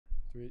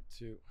3,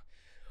 2.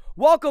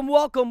 Welcome,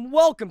 welcome,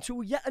 welcome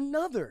to yet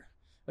another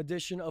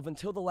edition of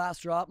Until the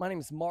Last Drop. My name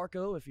is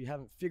Marco, if you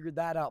haven't figured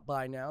that out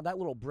by now. That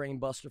little brain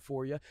buster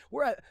for you.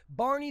 We're at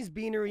Barney's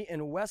Beanery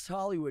in West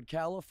Hollywood,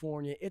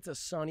 California. It's a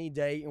sunny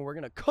day, and we're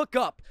going to cook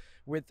up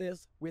with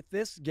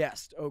this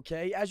guest,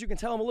 okay? As you can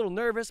tell, I'm a little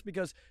nervous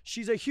because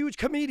she's a huge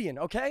comedian,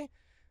 okay?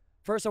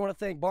 First, I want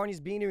to thank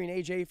Barney's Beanery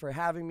and AJ for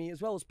having me,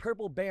 as well as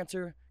Purple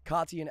Banter,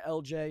 Kati, and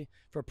LJ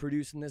for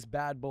producing this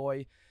bad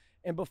boy.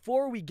 And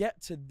before we get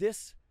to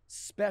this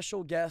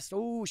special guest,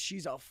 oh,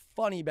 she's a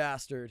funny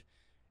bastard.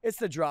 It's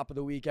the drop of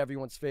the week,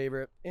 everyone's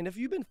favorite. And if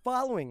you've been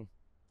following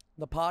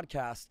the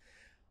podcast,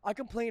 I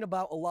complain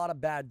about a lot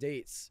of bad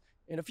dates.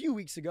 And a few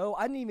weeks ago,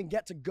 I didn't even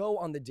get to go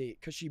on the date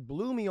because she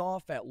blew me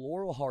off at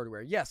Laurel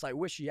Hardware. Yes, I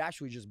wish she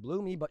actually just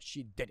blew me, but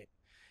she didn't.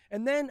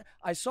 And then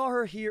I saw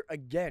her here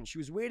again. She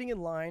was waiting in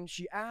line.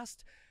 She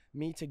asked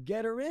me to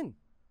get her in.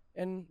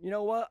 And you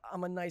know what?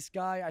 I'm a nice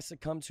guy. I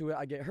succumb to it.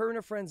 I get her and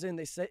her friends in.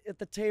 They sit at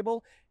the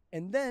table.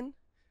 And then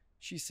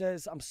she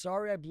says, I'm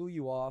sorry I blew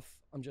you off.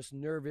 I'm just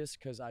nervous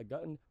because I've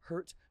gotten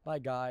hurt by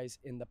guys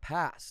in the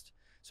past.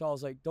 So I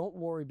was like, don't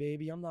worry,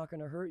 baby. I'm not going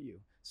to hurt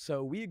you.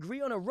 So we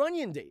agree on a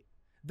run-in date.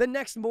 The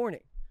next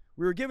morning,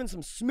 we were given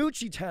some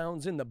smoochy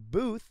towns in the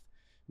booth.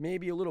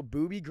 Maybe a little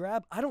booby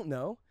grab. I don't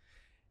know.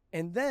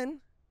 And then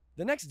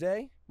the next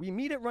day, we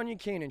meet at Runyon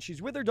Canyon. She's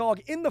with her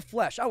dog in the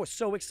flesh. I was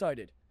so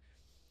excited.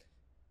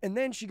 And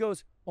then she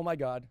goes, oh my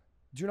God,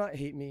 do not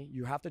hate me.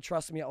 You have to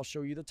trust me. I'll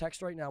show you the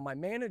text right now. My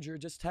manager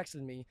just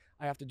texted me.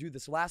 I have to do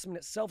this last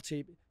minute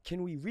self-tape.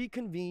 Can we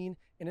reconvene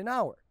in an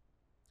hour?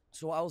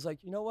 So I was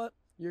like, you know what?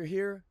 You're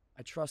here.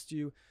 I trust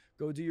you.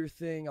 Go do your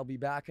thing. I'll be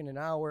back in an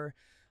hour.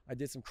 I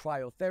did some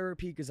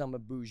cryotherapy because I'm a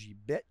bougie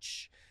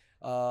bitch.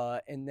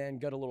 And then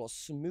got a little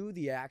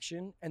smoothie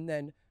action. And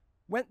then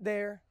went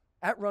there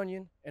at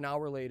Runyon an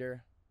hour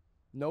later.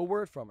 No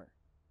word from her.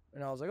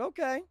 And I was like,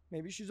 okay,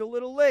 maybe she's a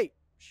little late.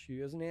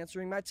 She isn't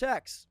answering my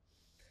texts.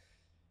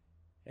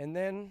 And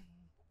then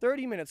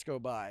 30 minutes go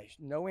by.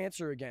 No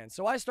answer again.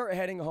 So I start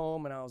heading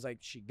home, and I was like,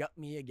 she got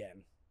me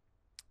again.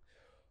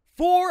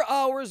 4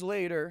 hours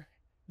later,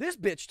 this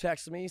bitch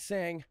texts me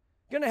saying,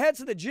 gonna head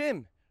to the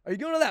gym. Are you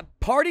going to that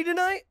party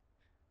tonight?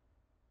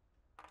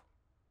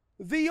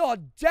 The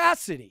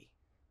audacity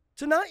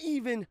to not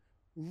even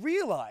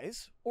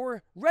realize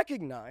or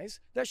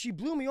recognize that she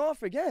blew me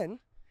off again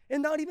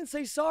and not even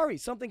say sorry.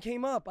 Something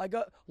came up. I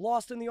got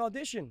lost in the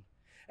audition.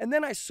 And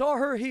then I saw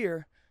her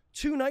here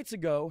 2 nights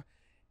ago,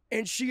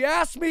 and she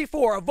asked me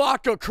for a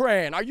vodka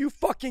cran. Are you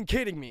fucking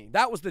kidding me?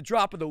 That was the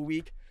drop of the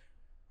week.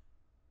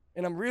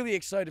 And I'm really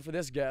excited for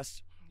this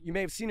guest. You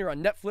may have seen her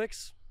on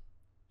Netflix.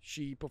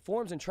 She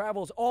performs and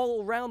travels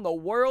all around the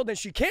world, and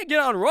she can't get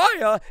on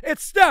Raya.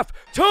 It's Steph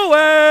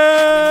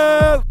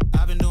Tolev.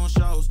 I've been doing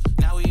shows.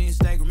 Now we eating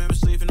steak. Remember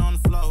sleeping on the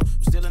floor. We're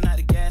still at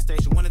the gas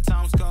station when the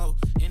time was cold.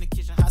 In the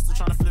kitchen, hostile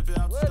trying to flip it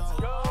out the stove. Let's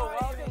go.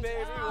 Welcome,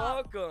 baby.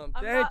 Welcome.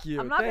 Thank you.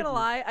 I'm not going to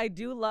lie. I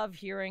do love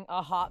hearing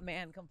a hot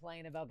man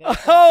complain about getting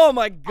Oh,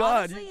 my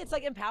God. Honestly, it's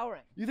like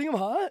empowering. You think I'm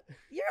hot?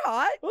 You're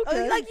hot.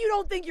 Okay. Like you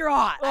don't think you're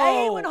hot. I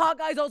hate when hot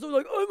guys also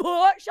like, I'm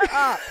hot. Shut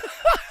up.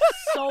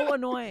 So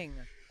annoying.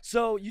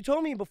 So you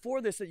told me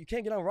before this that you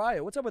can't get on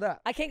Raya. What's up with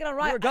that? I can't get on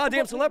Raya. You're a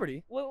goddamn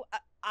celebrity. Look,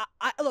 I'm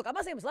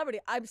not saying I'm a celebrity.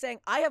 I'm saying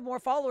I have more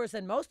followers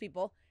than most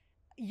people.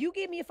 You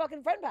gave me a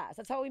fucking friend pass.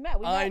 That's how we met.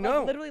 We met I know.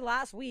 Like, literally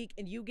last week,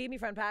 and you gave me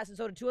friend pass, and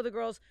so did 2 other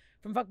girls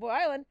from Fuckboy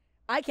Island.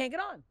 I can't get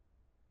on.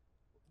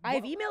 I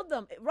have emailed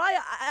them.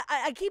 Raya,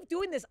 I keep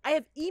doing this. I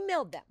have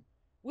emailed them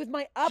with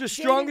my updated Just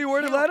strongly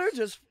worded count. letter?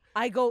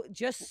 I go,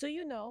 just so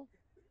you know,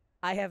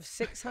 I have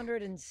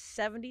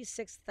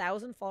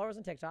 676,000 followers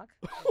on TikTok.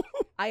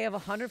 I have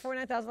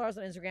 149,000 followers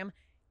on Instagram.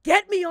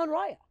 Get me on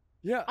Raya.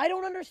 Yeah. I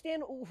don't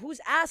understand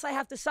whose ass I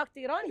have to suck to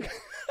get on here.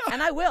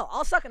 And I will.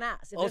 I'll suck an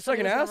ass. If I'll there's suck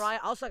an somebody who's ass? on Raya,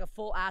 I'll suck a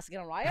full ass to get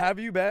on Raya. Have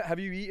you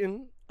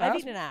eaten I've ass?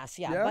 eaten an ass,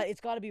 yeah. Yeah? But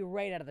it's got to be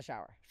right out of the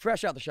shower.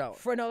 Fresh out the shower.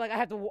 I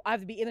have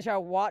to be in the shower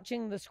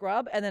watching the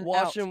scrub and then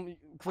Wash out. him,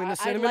 clean the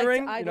cinnamon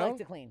ring. I'd you know? like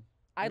to clean.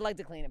 I'd like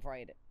to clean it before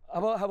I eat it. How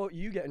about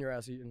you getting your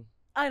ass eaten?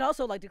 I'd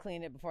also like to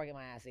clean it before I get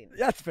my ass eaten.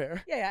 That's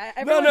fair. Yeah.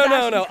 No. everyone's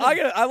ass should be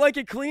clean. I like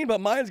it clean, but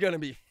mine's gonna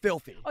be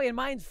filthy. Oh yeah,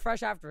 mine's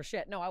fresh after a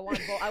shit. No, I want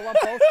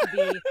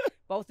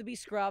both to be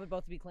scrubbed,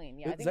 both to be clean.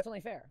 Yeah, I think it's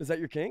only fair. Is that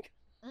your kink?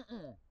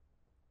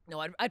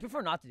 No, I'd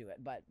prefer not to do it,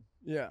 but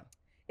Yeah.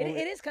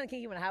 it is kind of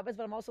kinky when it happens.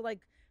 But I'm also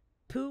like,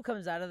 poo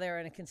comes out of there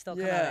and it can still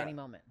come out at any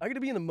moment. I gotta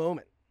be in the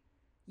moment.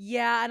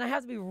 Yeah, and I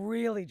have to be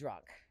really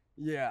drunk.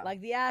 Yeah. Like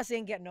the ass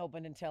ain't getting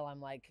opened until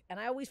I'm like, and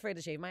I always afraid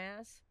to shave my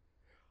ass.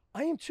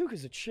 I am too,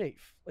 cause it's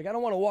chafe. Like I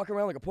don't want to walk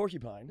around like a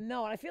porcupine.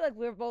 No, and I feel like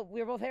we're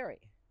both hairy.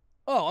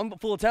 Oh, I'm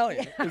full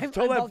Italian. Yeah, Is I'm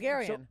Tolev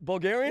Bulgarian.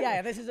 Bulgarian?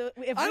 Yeah, this is a.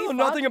 If I we know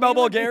nothing fucked, about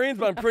we would be- Bulgarians,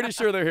 but I'm pretty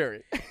sure they're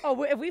hairy.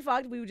 Oh, if we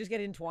fucked, we would just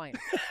get entwined.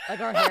 Like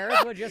our hairs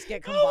would just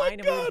get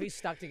combined and we would be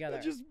stuck together.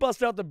 Just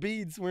bust out the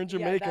beads. We're in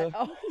Jamaica.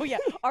 Yeah,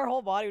 our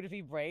whole body would just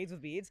be braids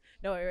with beads.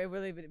 No, it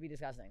really would be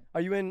disgusting. Are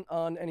you in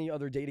on any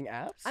other dating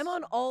apps? I'm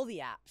on all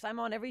the apps.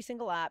 I'm on every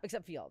single app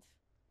except Field.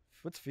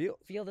 What's Field?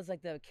 Field is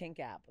like the kink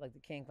app, like the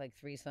kink, like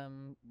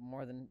threesome,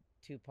 more than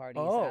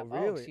parties. Oh,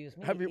 Oh, really? excuse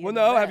me. Have you? You're Well,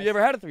 the no. Have you best.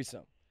 ever had a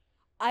threesome?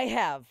 I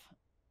have.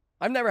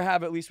 I've never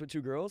had, at least with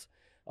 2 girls.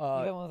 You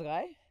been with a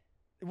guy?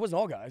 It wasn't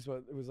all guys,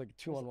 but it was like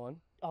 2-on-1.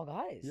 All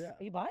guys. Yeah.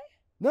 Are you bi?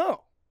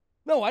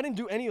 No, I didn't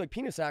do any like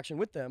penis action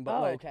with them, but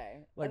Oh, like,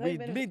 okay. like I thought you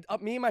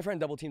meant me and my friend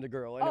double teamed a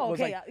girl. And Oh, it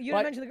was okay. like, You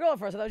didn't mention the girl at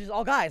first. I thought it was just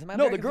all guys.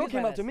 no, the girl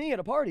came up to me at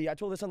a party. I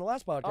told this on the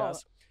last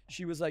podcast.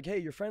 She was like, "Hey,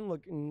 your friend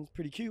looking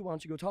pretty cute. Why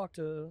don't you go talk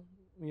to,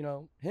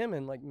 him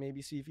and like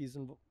maybe see if he's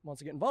wants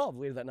to get involved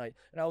later that night?"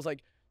 And I was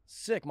like,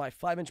 "Sick. My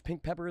 5-inch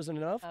pink pepper isn't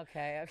enough."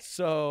 Okay.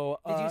 So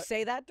Did you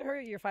say that to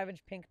her? Your 5-inch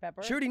pink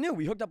pepper? she already knew.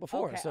 We hooked up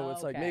before, Okay, so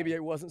it's like okay. maybe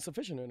it wasn't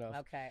sufficient enough.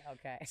 Okay.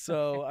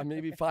 So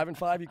maybe 5 and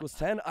 5 equals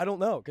 10. I don't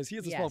know, because he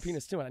has a small Yes.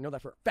 penis too, and I know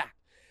that for a fact.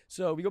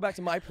 So we go back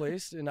to my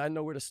place, and I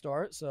know where to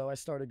start. So I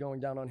started going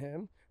down on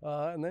him,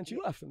 and then she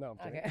left. No, I'm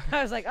kidding. Okay.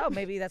 I was like, oh,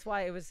 maybe that's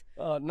why it was.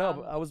 No,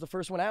 but I was the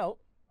first one out,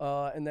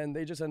 and then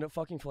they just ended up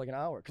fucking for like an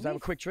hour because I have a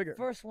quick trigger.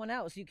 First one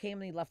out. So you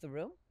came and you left the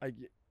room? I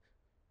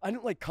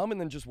didn't like come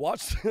and then just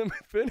watch them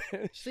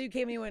finish. So you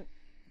came and you went,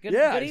 good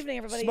I evening,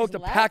 everybody. Smoked a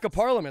pack of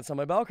Parliaments on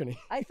my balcony.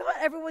 I thought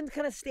everyone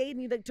kind of stayed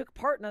and you like took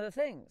part in other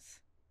things.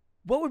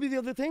 What would be the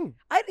other thing?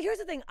 Here's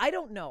the thing. I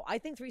don't know. I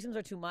think threesomes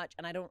are too much,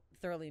 and I don't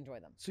thoroughly enjoy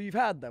them. So you've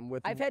had them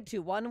with. I've had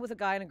 2. One with a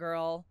guy and a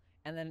girl,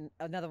 and then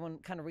another one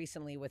kind of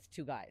recently with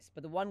 2 guys.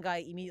 But the one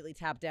guy immediately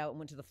tapped out and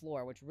went to the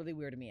floor, which really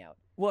weirded me out.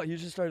 What? You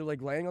just started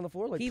like laying on the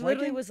floor, like He planking?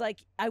 literally was like,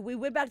 we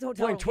went back to the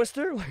hotel playing room.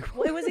 Twister. Like,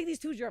 Well, it was like these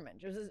 2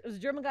 Germans. It was a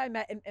German guy I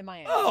met in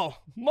Miami. oh,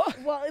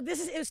 Well,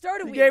 it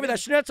started he weird. gave me that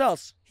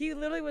schnitzels. He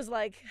literally was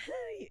like,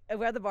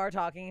 we're at the bar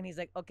talking, and he's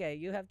like, okay,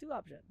 you have 2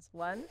 options.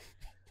 1,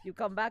 you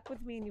come back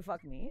with me and you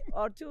fuck me.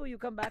 Or 2, you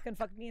come back and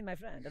fuck me and my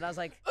friend. And I was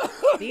like,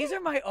 these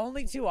are my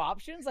only 2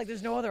 options? Like,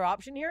 there's no other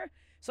option here?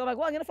 So I'm like,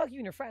 well, I'm going to fuck you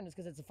and your friend just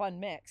because it's a fun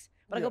mix.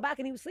 But I go back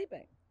and he was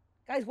sleeping.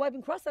 Guy's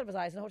wiping crust out of his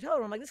eyes in the hotel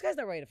room. I'm like, this guy's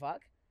not ready to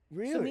fuck.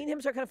 Really? So me and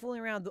him start kind of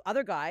fooling around the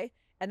other guy.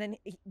 And then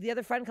the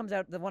other friend comes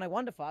out, the one I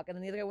wanted to fuck. And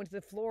then the other guy went to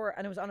the floor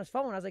and it was on his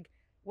phone. I was like,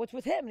 what's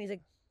with him? And he's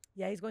like,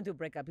 yeah, he's going through a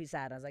breakup. He's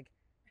sad. I was like,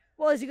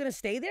 well, is he going to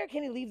stay there?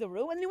 Can he leave the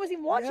room? And then he wasn't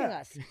even watching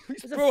us.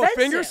 He's It was throw a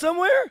finger offensive.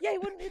 somewhere? Yeah, he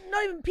wouldn't,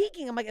 not even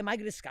peeking. I'm like, am I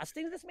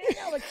disgusting to this man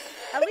now? Like,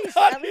 at least.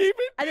 Not At least. even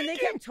And then they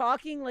peeking. kept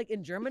talking like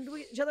in German to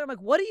each other. I'm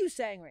like, what are you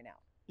saying right now?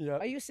 Yeah.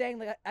 Are you saying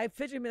like I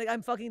pictured me like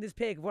I'm fucking this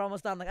pig? We're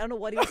almost done. Like I don't know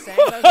what he was saying.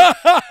 But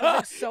I was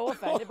like so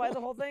offended by the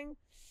whole thing.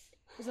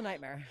 It was a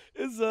nightmare.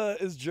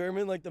 Is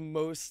German like the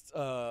most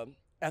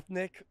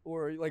ethnic,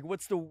 or like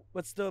what's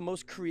the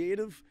most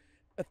creative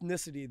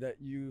ethnicity that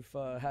you've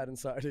had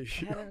inside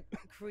of you? I had a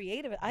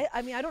creative.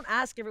 I mean I don't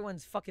ask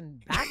everyone's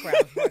fucking background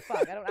before I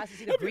fuck. I don't ask to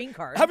see the green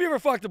card. Have you ever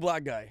fucked a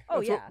black guy? Oh,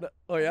 That's yeah.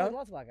 Oh yeah.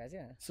 Lots of black guys.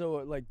 Yeah. So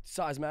like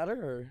size matter,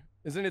 or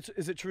is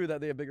it true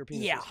that they have bigger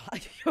penises? Yeah.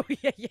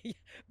 yeah.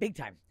 Big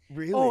time.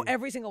 Really? Oh,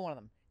 every single one of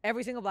them.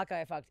 Every single black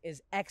guy I fucked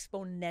is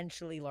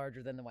exponentially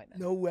larger than the white man.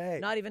 No way.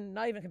 Not even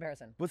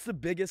comparison. What's the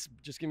biggest?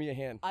 Just give me a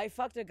hand. I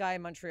fucked a guy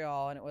in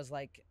Montreal, and it was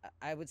like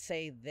I would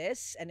say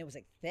this, and it was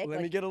like thick. Let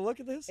like, me get a look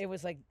at this. It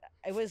was like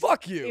it was.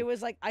 Fuck you. It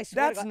was like I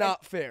swear. That's to God,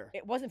 not fair.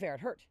 It wasn't fair.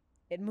 It hurt.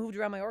 It moved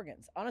around my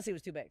organs. Honestly, it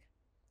was too big.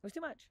 It was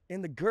too much.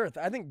 And the girth.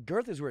 I think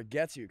girth is where it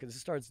gets you because it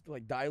starts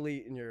like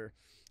dilating your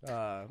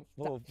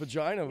little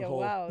vagina Yeah, hole.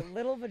 wow,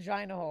 little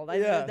vagina hole. I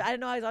Yeah. didn't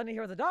know I was on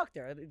here with a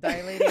doctor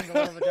dilating the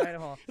little vagina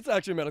hole. It's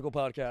actually a medical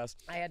podcast.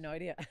 I had no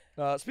idea.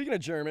 Speaking of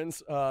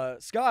Germans,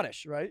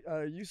 Scottish, right?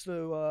 Used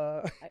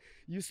to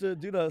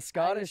do the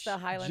Scottish the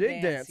Highland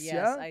jig dance. Yes,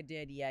 yeah, I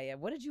did. Yeah.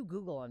 What did you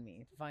Google on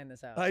me to find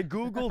this out? I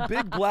googled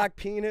big black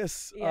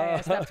penis. Yeah,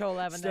 Steph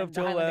Tolev, and Steph then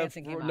the Highland Tolev,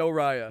 dancing came no up.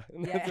 Raya.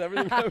 And that's Yeah.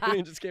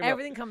 everything just came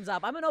Everything comes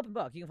up. I'm an open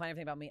book. You can find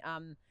everything about me.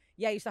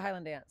 Yeah, I used to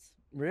Highland dance.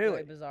 up. Really?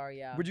 Very bizarre.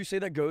 Yeah. Would you say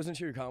that goes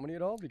into your comedy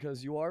at all?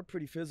 Because you are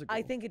pretty physical.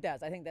 I think it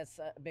does. I think that's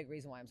a big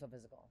reason why I'm so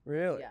physical.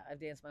 Really? Yeah, I've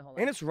danced my whole life.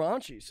 And it's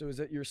raunchy. So is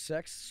it your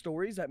sex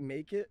stories that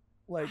make it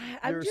like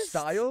I'm your just-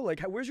 style?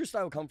 Like, where's your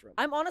style come from?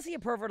 I'm honestly a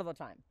pervert all the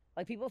time.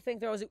 Like people think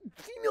there was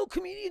female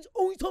comedians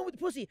always talking about the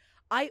pussy.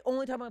 I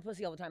only talk about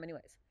pussy all the time,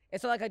 anyways.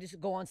 It's not like I just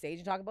go on stage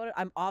and talk about it.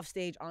 I'm off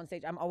stage, on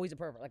stage. I'm always a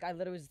pervert. Like I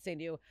literally was saying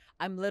to you,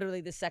 I'm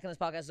literally the second this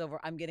podcast is over,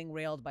 I'm getting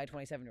railed by a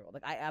 27-year-old.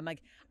 Like I'm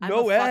like,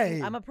 No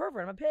way. I'm a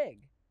pervert. I'm a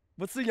pig.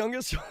 What's the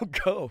youngest you'll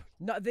go?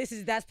 No,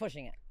 that's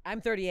pushing it.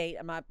 I'm 38.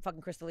 I'm not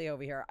fucking Crystalia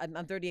over here.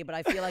 I'm 38, but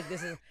I feel like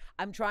this is.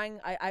 I'm trying.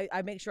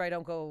 I make sure I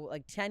don't go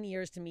like 10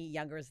 years to me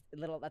younger is a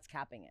little. That's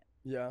capping it.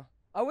 Yeah,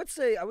 I would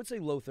say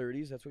low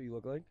 30s. That's what you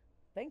look like.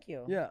 Thank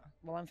you. Yeah,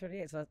 Well, I'm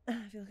 38, so I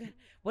feel good.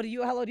 What do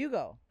you? How low do you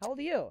go? How old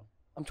are you?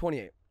 I'm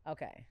 28.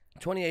 Okay.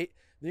 28.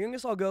 The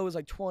youngest I'll go is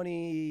like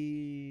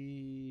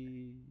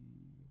 20.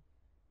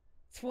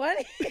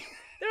 20? They're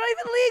not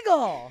even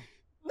legal.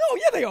 No,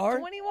 yeah, they are.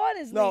 21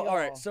 is No, legal. all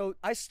right. So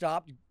I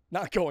stopped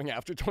not going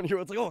after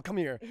 20-year-olds. Like, oh, come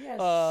here. Yeah,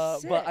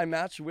 But I sick.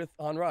 matched with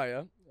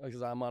Raya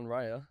because I'm on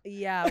Raya.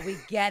 Yeah, we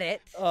get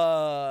it.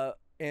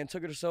 And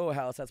took her to Soho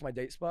House. That's my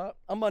date spot.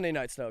 On Monday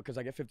nights though, because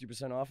I get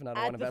 50% off and I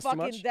don't want to invest too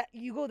much.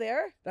 You go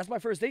there? That's my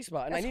first date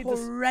spot, and That's I need this.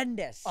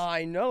 horrendous.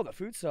 I know the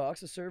food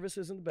sucks. The service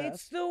isn't the best.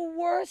 It's the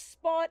worst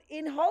spot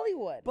in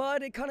Hollywood.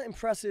 But it kind of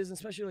impresses,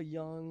 especially like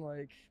young,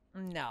 like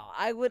No,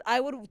 I would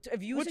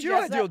if you What's your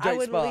suggest ideal that, I date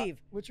would spot? leave.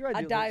 What's your A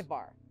ideal dive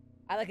bar.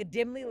 I like a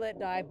dimly lit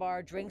dive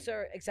bar. Drinks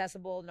are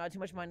accessible, not too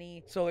much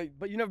money. So, like,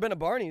 but you never been to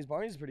Barney's.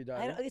 Barney's is pretty I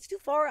diving. don't, it's too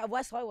far.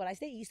 West Hollywood. I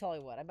stay East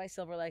Hollywood. I'm by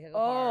Silver Lake. I go Oh,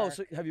 park.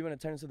 so have you been to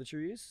Tenants of the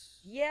Trees?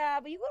 Yeah,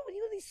 but you go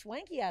to these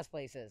swanky ass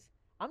places.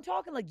 I'm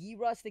talking like Ye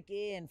Rustic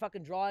Inn,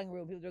 fucking drawing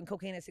room, people doing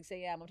cocaine at 6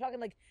 a.m. I'm talking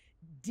like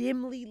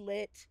dimly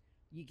lit.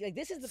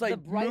 This is the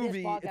brightest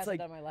movie. podcast It's I've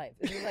done in my life.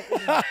 This is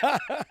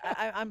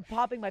I'm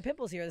popping my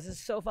pimples here. This is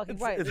so fucking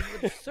bright. This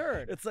is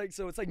absurd. It's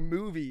like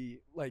movie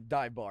like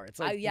dive bar. It's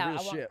like I real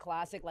want shit.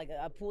 classic, like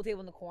a pool table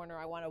in the corner.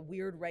 I want a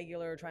weird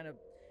regular trying to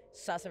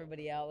suss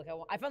everybody out. Like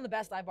I found the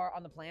best dive bar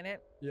on the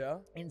planet Yeah.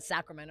 in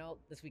Sacramento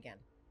this weekend.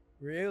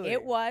 Really?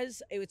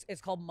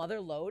 It's called Mother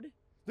Load.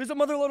 There's a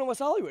Mother Load in West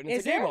Hollywood. And it's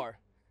Is a gay there? bar.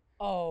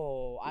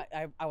 Oh,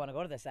 I want to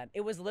go to this then.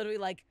 It was literally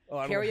like Oh,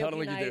 I don't karaoke think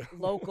you night, do.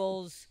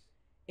 locals.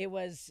 It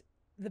was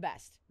the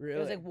best. It was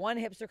Really? like one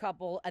hipster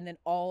couple and then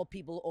all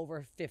people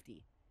over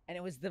 50. And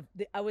it was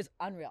I was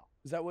unreal.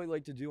 Is that what you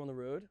like to do on the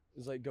road?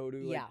 Is like go to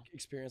like Yeah.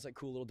 experience like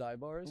cool little dive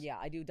bars? Yeah,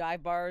 I do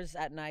dive bars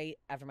at night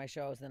after my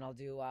shows, and then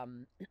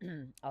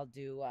I'll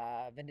do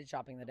vintage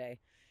shopping the day.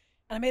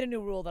 And I made a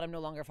new rule that I'm no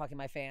longer fucking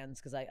my fans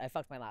because I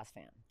fucked my last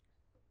fan.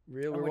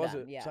 Really? And Where we're was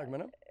done, it? yeah.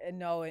 Sacramento?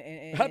 No,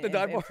 At the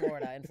dive bar?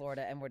 in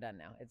Florida, and we're done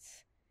now.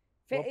 It's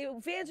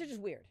fans are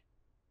just weird.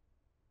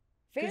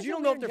 Because Fans you are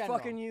don't know if weird in they're general.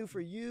 fucking you for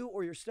you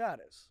or your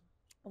status.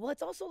 Well,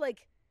 it's also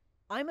like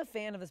I'm a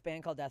fan of this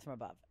band called Death from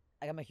Above.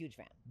 Like I'm a huge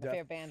fan. My Death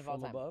favorite band of all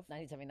from time. Above?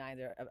 1979.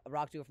 They're a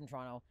rock duo from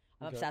Toronto.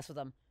 I'm Okay. obsessed with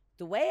them.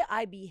 The way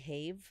I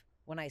behave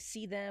when I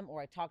see them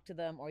or I talk to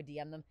them or I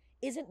DM them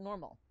isn't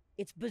normal.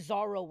 It's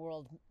bizarro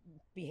world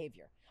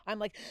behavior. I'm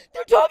like,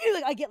 they're talking,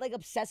 like I get like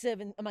obsessive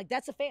and I'm like,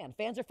 that's a fan.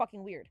 Fans are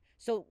fucking weird.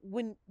 So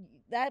when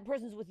that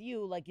person's with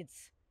you, like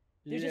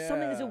there's just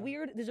something,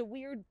 there's a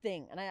weird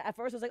thing. And at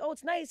first I was like, oh,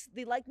 it's nice.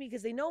 They like me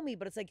because they know me.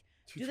 But it's like,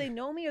 do they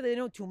know me or they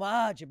know too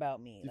much about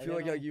me? Do you Like, feel I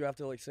like, don't you have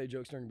to like say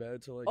jokes during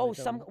bed to like? Oh, make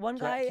them one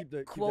try- guy keep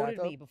the quoted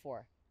act me up?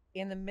 before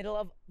in the middle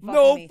of fucking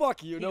No, me.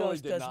 fuck you. He No,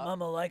 goes, they did does not.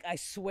 mama like? I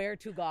swear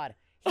to God.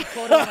 He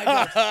quoted one of my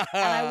jokes.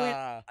 And I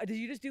went, did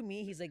you just do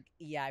me? He's like,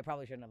 yeah, I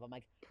probably shouldn't have. I'm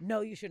like,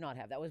 no, you should not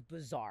have. That was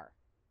bizarre.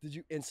 Did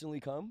you instantly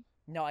come?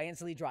 No, I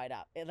instantly dried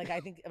up. I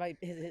think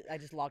I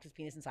just locked his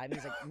penis inside me.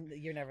 He's like,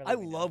 you're never I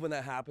leaving now." love when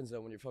that happens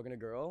though, when you're fucking a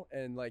girl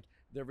and like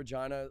their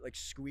vagina like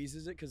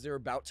squeezes it because they're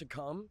about to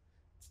come.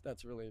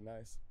 That's really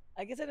nice.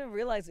 I guess I didn't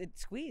realize it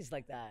squeezed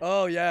like that.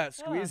 Oh yeah, it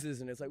squeezes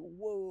and it's like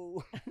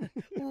whoa,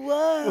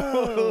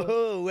 Whoa.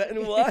 whoa, wet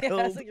and wild.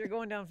 Yeah, it's like you're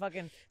going down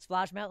fucking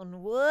Splash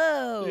Mountain.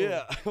 Whoa.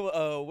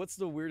 Yeah. What's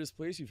the weirdest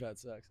place you've had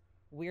sex?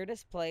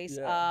 Weirdest place?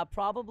 Yeah.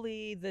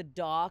 Probably the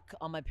dock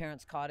on my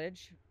parents'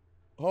 cottage.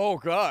 Oh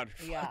God,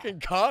 Yeah. fucking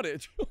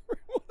cottage.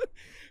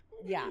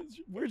 Yeah.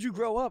 Where'd you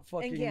grow up?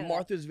 Fucking Canada.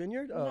 Martha's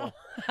Vineyard. Oh.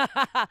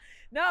 No.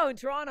 No, in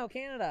Toronto,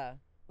 Canada.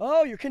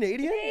 Oh, you're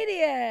Canadian.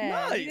 Canadian.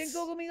 Nice. You didn't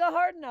Google me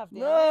hard enough. Dan.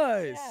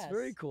 Nice. Yes.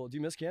 Very cool. Do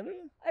you miss Canada?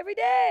 Every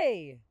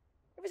day.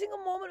 Every single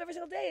moment, every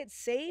single day. It's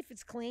safe.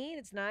 It's clean.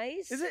 It's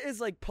nice. Is it as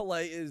like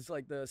polite as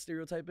like the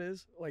stereotype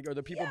is? Like, are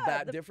the people Yeah,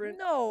 that different?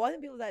 No, I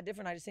think people are that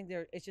different. I just think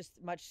it's just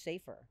much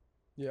safer.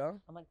 Yeah.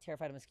 I'm like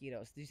terrified of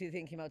mosquitoes. Did you see the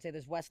thing came out today?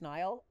 There's West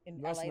Nile in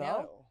West LA now.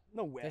 Nile?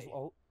 No way. There's,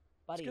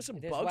 buddy, get some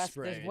there's bug West,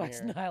 spray There's in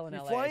West here. Nile in You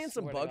LA. fly I in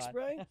some swear to bug God.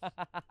 spray?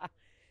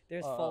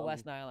 There's full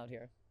West Nile out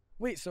here.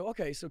 Wait, so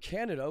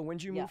Canada, when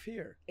did you Yeah. move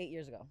here? 8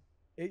 years ago.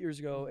 8 years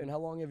ago, Mhm. and how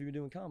long have you been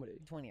doing comedy?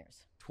 20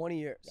 years. 20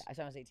 years. Yeah, I started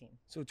when I was 18.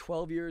 So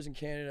 12 years in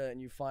Canada,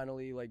 and you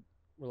finally like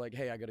were like,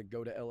 hey, I gotta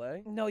go to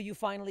LA. No, you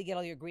finally get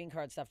all your green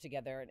card stuff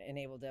together and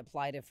able to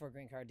apply for a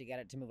green card to get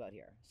it to move out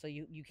here. So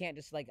you can't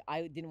just like,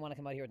 I didn't want to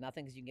come out here with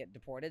nothing because you can get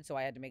deported. So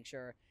I had to make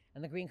sure,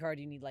 and the green card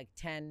you need like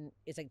 10,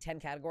 it's like 10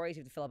 categories.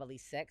 You have to fill up at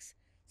least 6.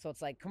 So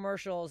it's like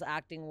commercials,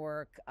 acting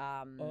work,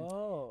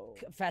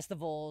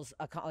 festivals,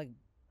 like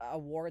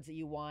awards that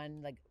you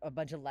won, like a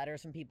bunch of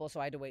letters from people. So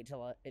I had to wait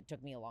till it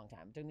took me a long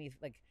time. It took me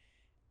like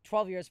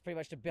 12 years pretty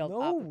much to build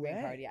No up a green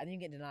way. card. Yeah, and then you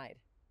get denied.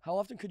 How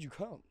often could you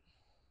come?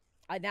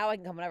 Now I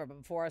can come whenever, but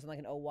before I was in like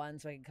an 01,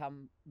 so I could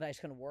come, but I just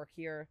couldn't work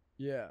here.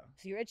 Yeah.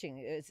 So you're itching.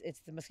 It's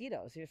the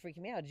mosquitoes. You're freaking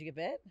me out. Did you get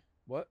bit?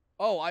 What?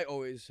 Oh, I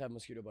always have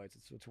mosquito bites.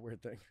 It's a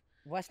weird thing.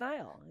 West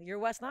Nile. You're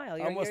West Nile.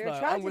 I'm West you're Nile. I'm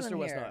attracting Worcester them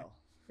West here. Nile.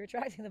 You're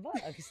attracting the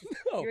bugs.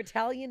 No. You're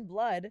Italian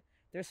blood.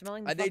 They're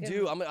smelling the They fucking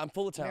do. I'm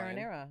full Italian.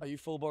 marinara. Are you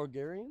full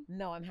Bulgarian?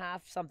 No, I'm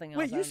half something else.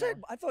 Wait, I you don't said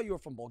know. I thought you were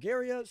from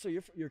Bulgaria, so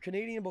you're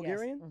Canadian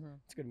Bulgarian. Yes. Mhm.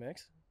 It's a good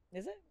mix.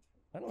 Is it?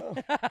 I don't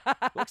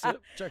know. Looks it.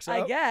 Checks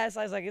out. I guess.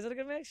 I was like, is it a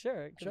good mix?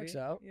 Sure. It could Checks be.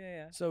 out.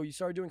 Yeah, So you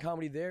started doing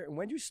comedy there, and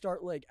when did you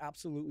start like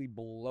absolutely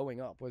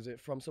blowing up? Was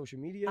it from social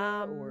media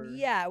yeah. or?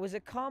 Yeah, it was a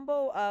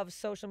combo of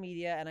social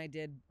media, and I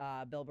did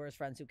Bill Burr's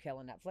Friends Who Kill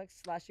on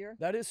Netflix last year.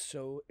 That is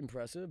so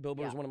impressive. Bill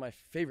Burr is Yeah. one of my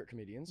favorite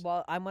comedians.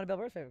 Well, I'm one of Bill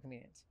Burr's favorite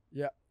comedians.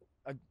 Yeah.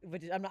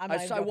 Which is, I'm not I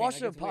even joking,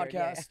 watched like, a it's weird,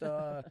 yeah.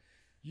 podcast.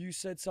 You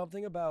said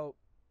something about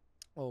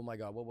Oh my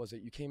God, what was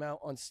it? You came out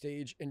on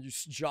stage and you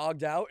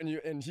jogged out, and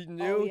he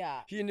knew. Oh,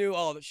 yeah. He knew.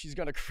 Oh, that she's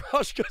gonna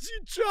crush because you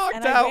jogged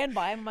And out. I ran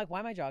by him. I'm like, why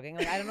am I jogging?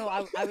 Like, I don't know.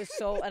 I was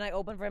so, and I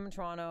opened for him in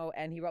Toronto,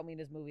 and he wrote me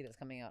this movie that's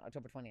coming out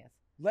October 20th.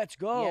 Let's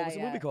go. Yeah, What's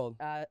the movie called?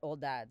 Old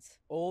Dads.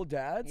 Old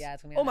Dads. Yeah,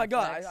 it's gonna be Oh on my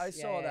God, Netflix. I Yeah,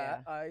 saw yeah,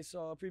 that. yeah. I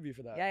saw a preview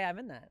for that. Yeah, I'm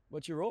in that.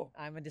 What's your role?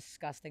 I'm a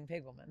disgusting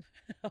pig woman.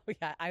 Oh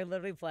yeah, I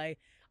literally play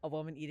a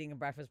woman eating a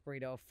breakfast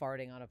burrito,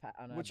 farting on a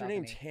What's your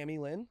name? balcony. Tammy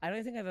Lynn. I don't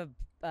even think I have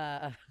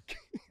a.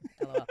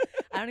 LOL.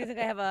 I don't even think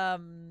I have I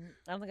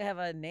don't think I have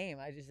a name.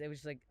 It was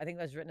just like I think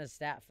it was written as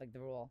Steph, like the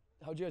rule.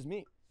 How'd you guys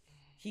meet?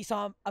 He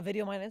saw a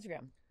video of mine on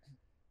Instagram.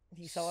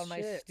 He saw one of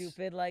my Shit.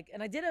 stupid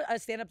and I did a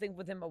stand-up thing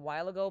with him a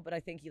while ago, but I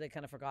think he like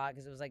kind of forgot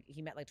because it was like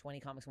he met like 20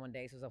 comics in one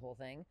day, so it was a whole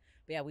thing.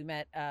 But yeah, we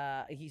met.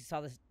 He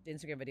saw this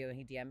Instagram video and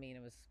he DM'd me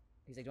and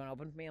he's like, "Do you want to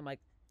open for me?" I'm like,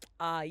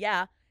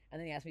 yeah. And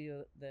then he asked me to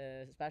do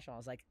the special. I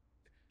was like,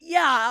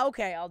 yeah,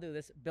 okay, I'll do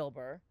this. Bill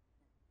Burr.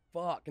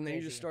 Fuck. And then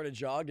you just Crazy. started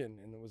jogging,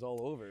 and it was all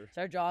over.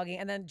 Started jogging,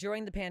 and then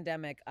during the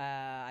pandemic,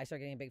 I started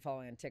getting a big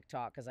following on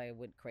TikTok because I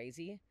went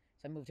crazy.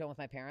 So I moved home with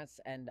my parents,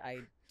 and I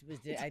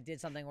did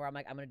something where I'm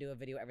like, I'm gonna do a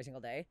video every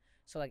single day.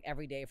 So like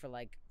every day for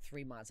like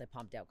 3 months, I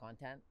pumped out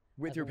content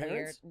With Like, your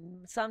parents?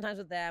 Sometimes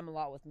with them, a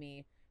lot with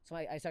me. So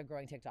I started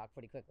growing TikTok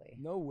pretty quickly.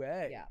 No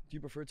way. Yeah. Do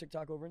you prefer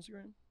TikTok over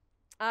Instagram?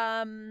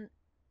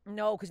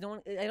 No, because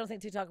I don't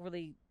think TikTok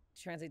really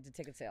translates to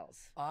ticket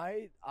sales.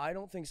 I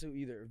don't think so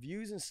either.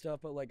 Views and stuff,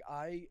 but like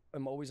I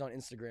am always on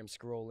Instagram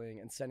scrolling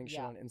and sending shit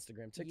Yeah. on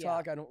Instagram.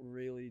 TikTok, I don't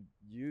really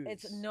use.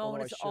 It's no, although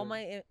and I it's all should.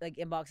 my like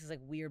inboxes like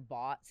weird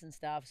bots and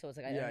stuff. So it's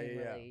like I don't even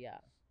really,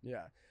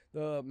 Yeah.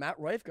 The Matt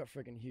Rife got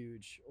freaking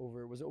huge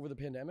was it over the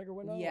pandemic or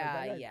whatnot? Like,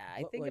 that guy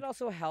I think like, it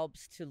also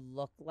helps to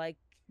look like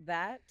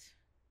that.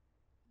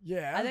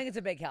 Yeah. I think it's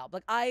a big help.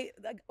 Like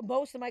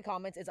most of my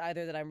comments, it's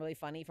either that I'm really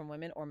funny from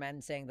women or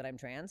men saying that I'm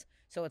trans.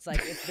 So it's like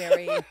it's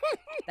very.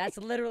 That's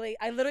literally.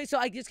 So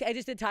I just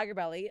did Tiger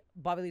Belly,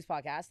 Bobby Lee's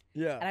podcast,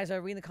 Yeah. and I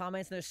started reading the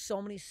comments, and there's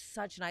so many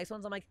such nice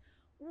ones. I'm like,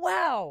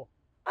 wow.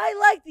 I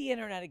like the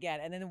internet again.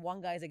 And then one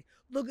guy's like,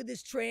 look at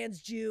this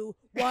trans Jew.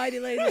 Why are they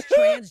letting this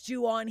trans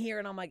Jew on here?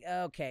 And I'm like,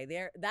 okay,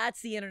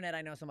 that's the internet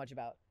I know so much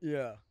about.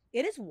 Yeah.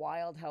 It is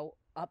wild how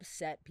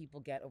upset people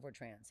get over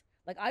trans.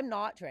 Like, I'm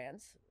not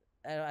trans.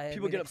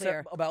 People get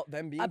upset about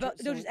them being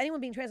trans. No, just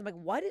anyone being trans. I'm like,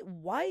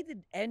 why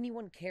did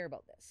anyone care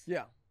about this?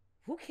 Yeah.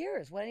 Who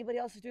cares what anybody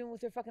else is doing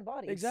with their fucking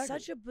body? Exactly.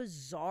 It's such a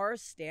bizarre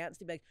stance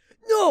to be like,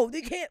 no,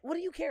 they can't. What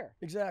do you care?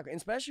 Exactly. And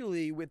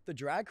especially with the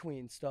drag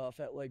queen stuff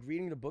at like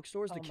reading the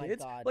bookstores to Oh my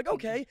kids. God. Like,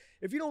 okay,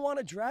 if you don't want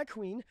a drag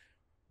queen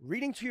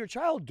reading to your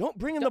child, don't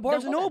bring them to Don't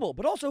Barnes and go then. Noble.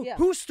 But also, Yeah.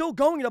 who's still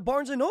going to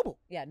Barnes and Noble?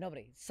 Yeah,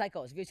 nobody.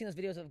 Psychos. Have you seen those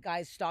videos of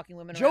guys stalking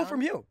women Joe around?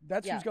 from you.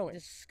 That's Yeah, who's going.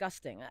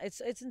 disgusting.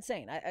 It's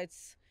insane.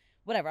 It's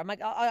whatever. I'm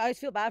like, I always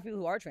feel bad for people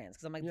who are trans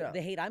because I'm like, Yeah.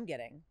 the hate I'm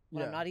getting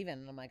when I'm Yeah. not even.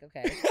 And I'm like,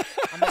 okay.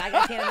 I'm like,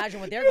 I can't imagine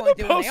what they're going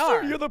through when they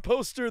are. You're the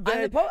poster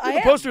they. I'm the You're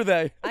the poster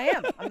they. I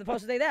am. I'm the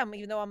poster they them,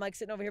 even though I'm like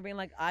sitting over here being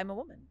like, I'm a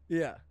woman.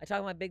 Yeah. I talk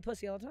about my big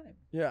pussy all the time.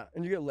 Yeah.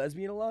 And you get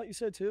lesbian a lot, you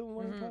said too?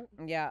 One of the time?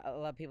 Yeah, a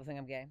lot of people think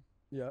I'm gay.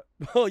 Yeah.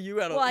 Oh, you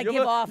had a, Well, I you give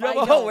have a, off- you have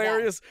I a know, yeah.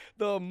 hilarious,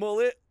 the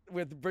mullet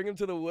with Bring Him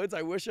to the Woods.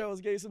 I wish I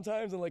was gay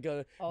sometimes and like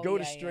a go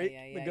to straight.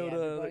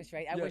 Going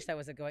straight. I wish I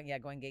was going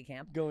gay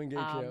camp. Going gay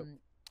camp.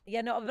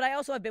 Yeah, no, but I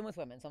also have been with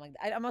women, so I'm like,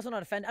 I'm also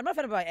not offended. I'm not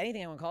offended by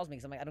anything anyone calls me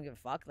because I'm like, I don't give a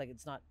fuck. Like,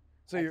 it's not.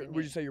 So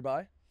would you say you're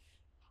bi?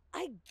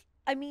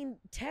 I mean,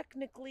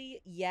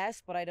 technically,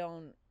 yes, but I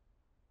don't.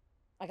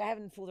 Like, I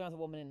haven't fooled around with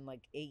a woman in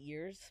like 8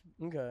 years,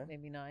 Okay.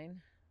 maybe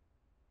 9.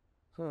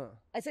 Huh.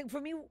 I think for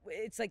me,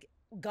 it's like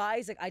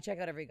guys. Like, I check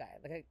out every guy.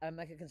 Like, I'm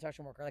like a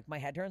construction worker. Like, my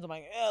head turns. I'm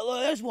like,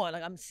 look, there's one.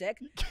 Like, I'm sick.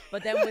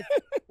 But then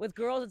with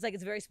girls, it's like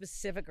it's a very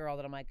specific girl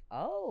that I'm like,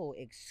 oh,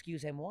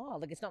 excusez-moi.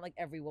 Like, it's not like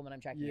every woman I'm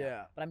checking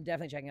Yeah. out. But I'm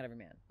definitely checking out every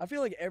man. I feel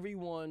like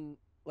everyone,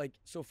 like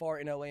so far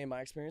in LA, in my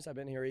experience, I've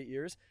been here 8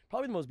 years,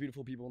 probably the most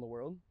beautiful people in the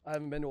world. I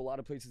haven't been to a lot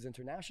of places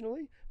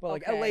internationally, but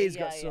like Okay, LA's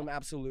yeah, got some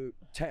absolute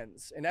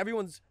 10s. And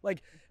everyone's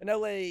like, an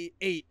LA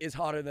 8 is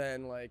hotter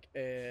than like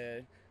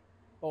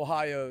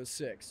Ohio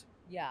 6.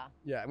 Yeah.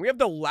 Yeah, and we have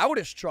the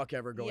loudest truck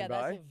ever going Yeah,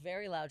 by. that's a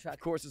very loud truck. Of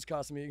course, it's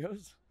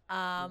Casamigos.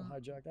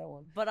 Hijack that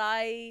one. But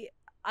I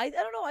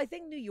don't know. I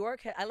think New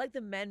York. I like the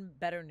men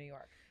better in New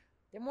York.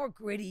 They're more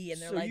gritty and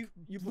they're So like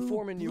you blue-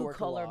 perform in New blue York a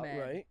collar lot, men.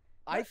 right?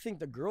 I think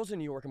the girls in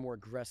New York are more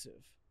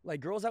aggressive. Like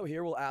girls out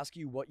here will ask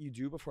you what you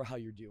do before how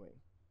you're doing.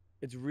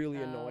 It's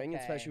really annoying,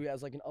 Okay. especially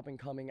as like an up and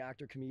coming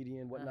actor,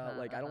 comedian, whatnot.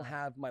 Like I don't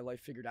have my life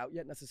figured out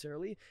yet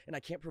necessarily, and I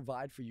can't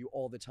provide for you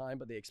all the time.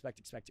 But they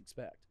expect.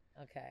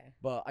 Okay.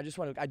 But I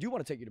do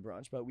want to take you to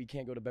brunch, but we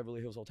can't go to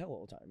Beverly Hills Hotel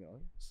all the time. You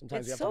know,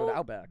 sometimes It's you have to go to so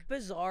Outback.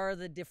 bizarre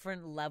the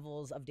different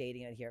levels of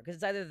dating out here because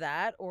it's either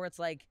that or it's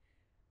like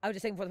I was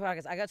just saying before the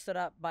podcast. I got stood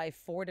up by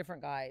 4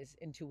 different guys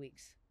in 2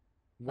 weeks.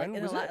 When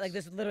like, was this? like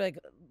this is literally like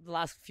the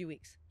last few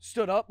weeks.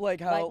 Stood up like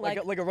how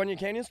Like- like a Runyon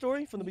Canyon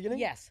story from the beginning.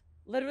 Yes.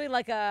 Literally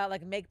like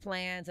make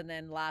plans and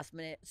then last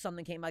minute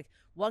something came. Like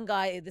one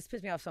guy, this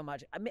pissed me off so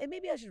much.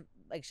 Maybe I should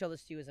like show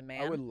this to you as a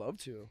man. I would love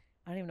to.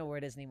 I don't even know where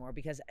it is anymore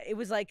because it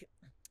was like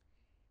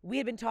we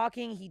had been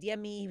talking. He DM'd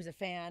me. He was a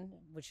fan,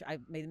 which I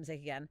made the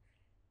mistake again.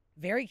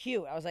 Very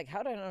cute. I was like,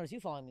 how did I notice you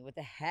following me? What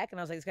the heck? And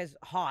I was like, this guy's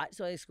hot.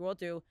 So I scrolled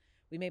through.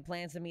 We made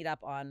plans to meet up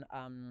on,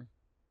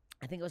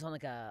 I think it was on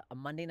like a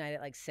Monday night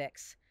at like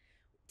 6,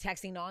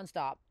 texting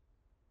nonstop.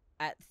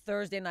 At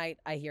Thursday night,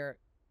 I hear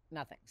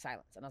nothing,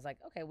 silence. And I was like,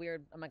 okay,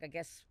 weird. I'm like, I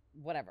guess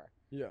whatever.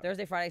 Yeah.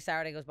 Thursday, Friday,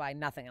 Saturday goes by,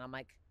 nothing. And I'm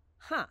like,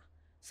 huh.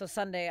 So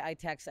Sunday, I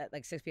text at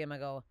like 6 p.m. I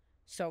go,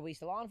 so are we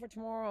still on for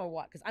tomorrow or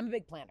what? Because I'm a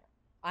big planner.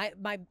 I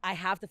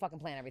have to fucking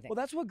plan everything. Well,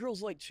 that's what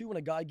girls like too. When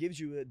a guy gives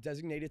you a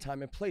designated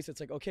time and place, it's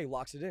like, okay,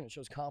 locks it in. It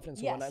shows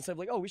confidence and whatnot. Instead of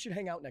like, oh, we should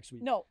hang out next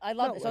week. No, I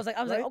love it. So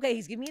I was like, okay,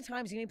 he's giving me a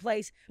time, he's giving me a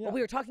place. Yeah. But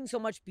we were talking so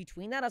much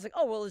between that. I was like,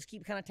 oh, well, let's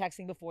keep kind of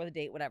texting before the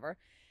date, whatever.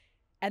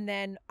 And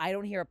then I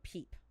don't hear a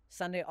peep.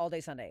 Sunday, all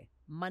day Sunday.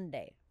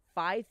 Monday,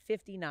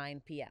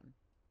 5:59 p.m.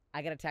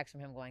 I get a text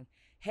from him going,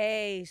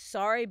 hey,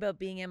 sorry about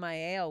being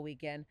MIA all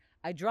weekend.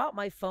 I dropped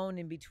my phone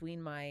in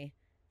between my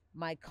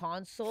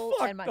console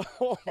and my...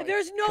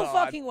 There's no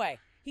fucking way.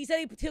 He said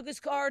he took his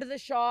car to the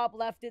shop,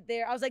 left it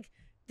there. I was like,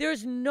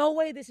 there's no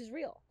way this is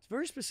real. It's a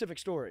very specific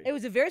story. It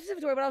was a very specific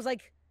story, but I was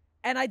like,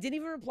 and I didn't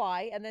even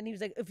reply. And then he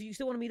was like, if you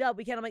still want to meet up,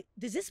 we can. I'm like,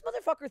 does this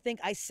motherfucker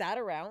think I sat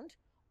around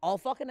all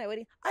fucking night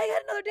waiting? I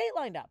had another date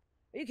lined up.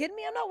 Are you kidding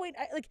me? I'm not waiting.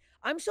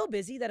 I'm so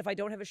busy that if I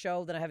don't have a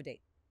show, then I have a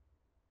date.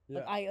 Yeah.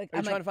 Are you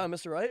trying to find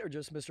Mr. Right or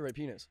just Mr. Right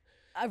penis?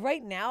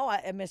 Right now,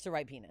 I'm Mr.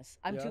 Right penis.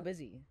 I'm too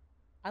busy.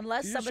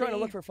 Unless You're somebody... just trying to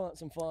look for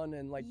some fun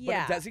and like, but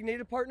a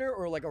designated partner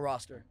or like a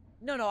roster?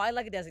 No, I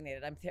like a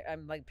designated.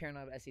 I'm like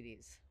paranoid about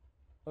STDs.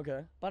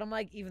 Okay. But I'm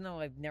like, even though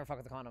I've never fucked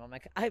with a condom, I'm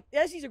like,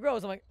 STDs are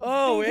gross. I'm like,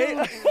 oh, wait.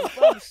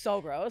 I'm so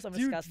gross. I'm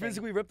disgusting. Do you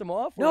physically rip them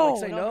off? Or no, like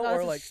say no,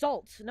 or or like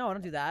assault. No, I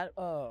don't do that.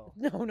 Oh.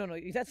 No.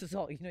 That's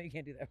assault. You know you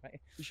can't do that, right?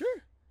 You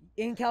sure?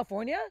 In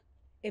California,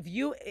 if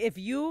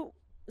you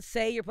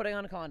say you're putting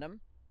on a condom,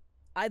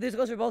 this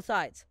goes for both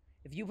sides.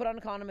 If you put on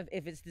a condom,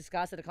 if it's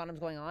discussed that a condom's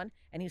going on,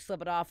 and you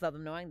slip it off without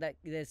them knowing, that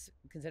is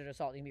considered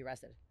assault. You can be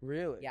arrested.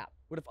 Really? Yeah.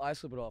 What if I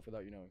slip it off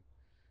without you knowing?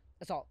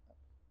 Assault.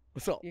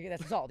 Assault.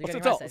 That's assault. You're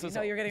getting assault. arrested.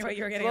 No, you're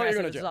getting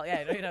arrested. It's assault.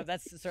 Yeah,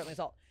 that's certainly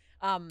assault.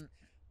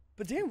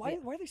 But damn, why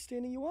are they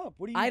standing you up?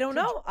 What do you? I don't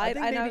know. I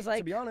think maybe, I was like,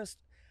 to be honest,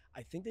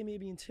 I think they may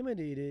be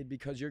intimidated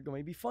because you're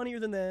going to be funnier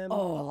than them.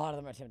 Oh, a lot of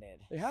them are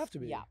intimidated. They have to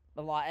be. Yeah,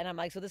 a lot. And I'm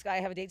like, so this guy,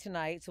 I have a date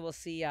tonight, so we'll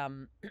see.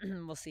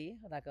 We'll see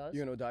how that goes.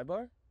 You're going to a dive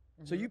bar?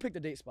 Mm-hmm. So you picked a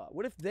date spot.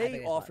 What if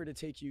they offer to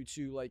take you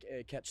to like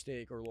a catch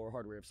steak or Lower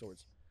Hardware of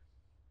sorts?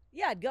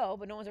 Yeah, I'd go,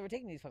 but no one's ever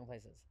taken me to these fucking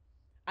places.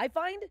 I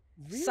find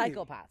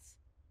psychopaths.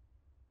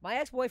 My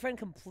ex-boyfriend,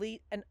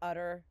 complete and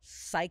utter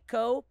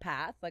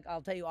psychopath. Like,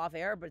 I'll tell you off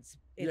air, but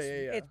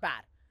it's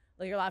bad.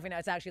 Like, you're laughing now.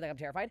 It's actually like I'm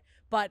terrified.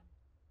 But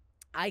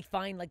I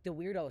find like the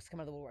weirdos come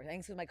out of the woodwork. I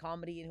think it's my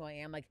comedy and who I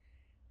am. Like,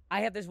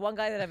 I have this one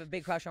guy that I have a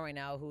big crush on right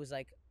now who's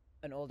like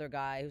an older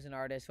guy who's an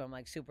artist who I'm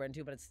like super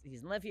into, but he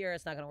doesn't live here.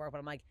 It's not gonna work. But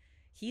I'm like,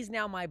 he's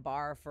now my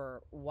bar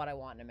for what I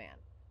want in a man.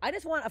 I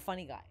just want a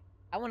funny guy.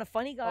 I want a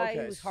funny guy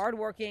who's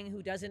hardworking,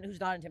 who's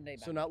not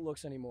intimidated. So not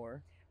looks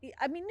anymore.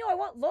 I mean, no, I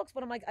want looks,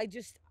 but I'm like,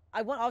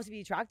 I want obviously to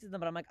be attracted to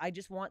them, but I'm like, I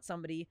just want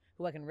somebody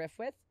who I can riff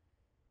with.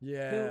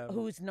 Yeah.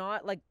 Who's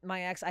not like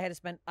my ex.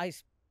 I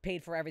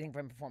paid for everything for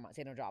him for 4 months.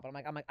 He had no job. But I'm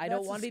like, I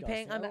don't want to be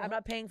paying. I'm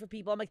not paying for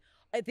people. I'm like,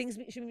 things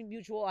should be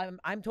mutual.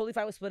 I'm totally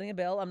fine with splitting a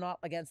bill. I'm not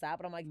against that.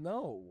 But I'm like,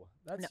 no,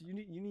 you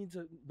need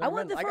to. I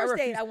want the first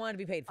date. I want to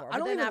be paid for.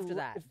 But then after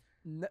that,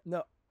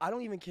 no. I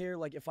don't even care,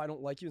 like, if I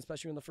don't like you,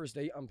 especially on the first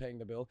date, I'm paying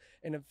the bill.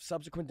 And if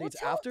subsequent dates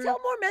after... Tell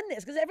more men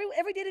this, because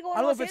every day to go on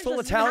I don't know Los if it's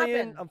Angeles, full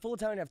Italian. I'm full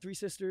Italian. I have 3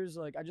 sisters.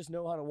 Like, I just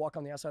know how to walk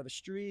on the outside of the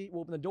street,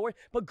 we'll open the door.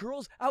 But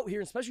girls out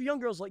here, especially young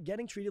girls, like,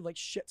 getting treated like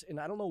shit. And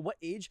I don't know what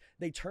age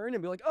they turn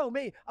and be like, oh,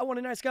 mate, I want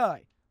a nice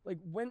guy. Like,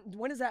 when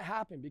does that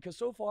happen? Because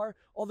so far,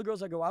 all the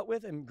girls I go out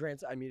with, and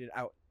granted, I meet it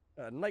out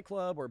at a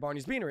nightclub or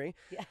Barney's Beanery,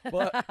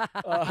 but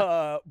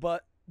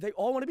they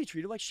all want to be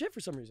treated like shit for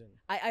some reason.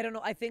 I don't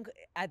know. I think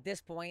at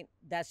this point,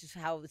 that's just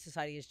how the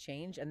society has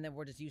changed, and then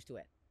we're just used to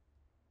it.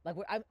 Like,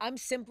 I'm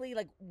simply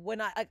like,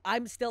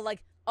 I'm still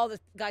like, oh, this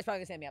guy's probably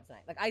gonna stand me up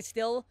tonight. Like, I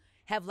still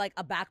have like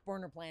a back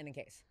burner plan in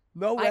case.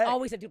 No way. I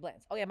always have 2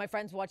 plans. Oh yeah, my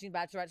friend's watching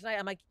Bachelorette tonight.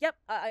 I'm like, yep.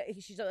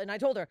 And I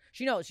told her,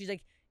 she knows. She's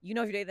like, you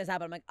know, if your date this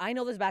happen, I'm like, I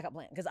know there's backup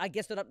plan because I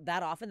get stood up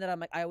that often that I'm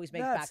like, I always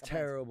make backup plans. That's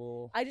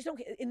terrible. I just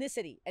don't in this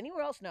city.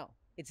 Anywhere else, no.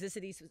 It's this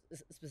city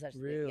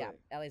specifically. Really? Yeah,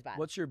 LA's bad.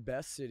 What's your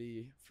best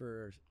city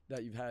for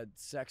that you've had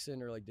sex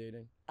in or like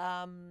dating?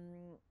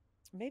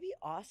 Maybe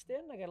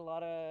Austin. I got a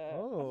lot of.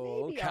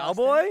 Oh, maybe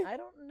cowboy? Austin. I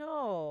don't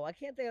know. I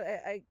can't think.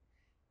 I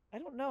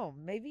don't know.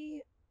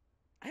 Maybe.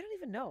 I don't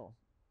even know.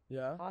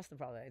 Yeah. Austin,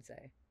 probably. I'd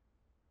say.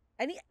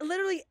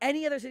 Literally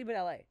any other city but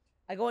LA.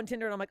 I go on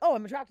Tinder and I'm like, oh,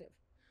 I'm attractive.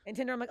 And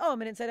Tinder, I'm like, oh,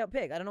 I'm an inside-out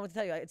pig. I don't know what to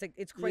tell you. It's like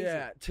it's crazy.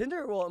 Yeah,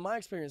 Tinder. Well, in my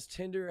experience,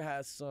 Tinder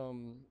has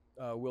some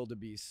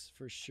wildebeest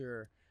for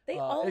sure. They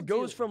all it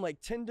goes from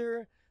like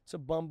Tinder to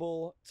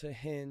Bumble to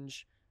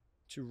Hinge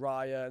to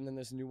Raya, and then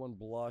there's a new one,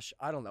 Blush.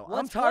 I don't know.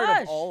 I'm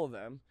tired of all of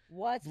them.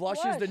 What's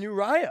Blush is the new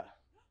Raya.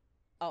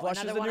 Oh,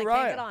 Blush another is the one new I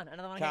Raya. can't get on.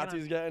 Another one I can't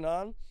Kathy's getting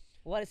on.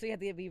 What? So you have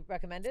to be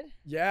recommended?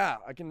 Yeah,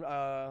 I can.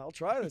 I'll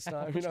try this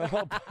time. You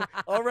know,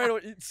 I'll write.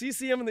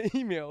 CC him in the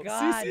email.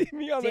 God CC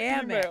me on the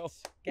damn email.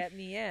 it. Get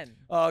me in.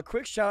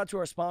 Quick shout out to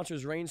our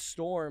sponsors,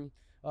 Rainstorm.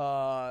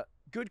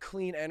 Good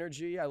clean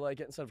energy. I like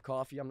it instead of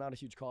coffee. I'm not a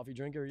huge coffee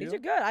drinker. These are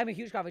good. I'm a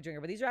huge coffee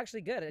drinker, but these are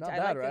actually good. Not I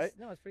bad, like right? This.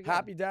 No, it's pretty good.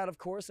 Happy Dad, of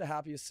course, the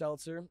happiest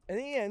seltzer.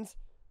 And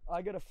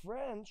I got a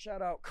friend.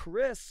 Shout out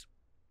Chris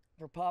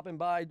for popping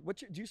by. Do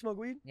you smoke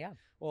weed? Yeah.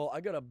 Well,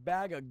 I got a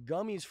bag of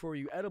gummies for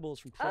you, edibles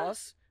from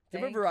Plus.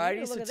 Different Thank you.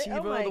 varieties, Look at sativa,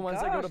 oh my the ones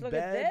that go gosh, to look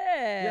at bed.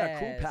 Yeah,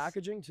 cool this.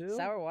 packaging too.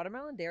 Sour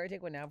watermelon. Dare I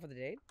take one now for the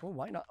date? Oh,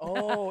 why not?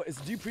 Oh,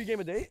 do you pregame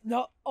a date?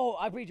 No. Oh,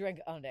 I pre-drink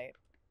on a date.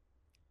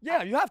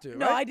 Yeah, you have to.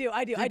 No, right? I do. Do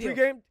you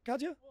pregame,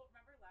 Katya? Well,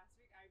 remember last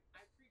week I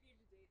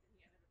pregamed a date and he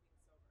ended up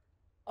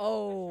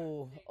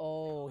being sober.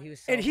 Oh, he was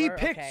sober.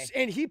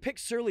 And he picked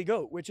Surly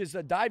Goat, which is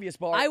a Divius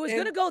bar. I was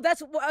gonna go. That's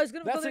what I was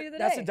gonna go there the other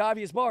That's day. a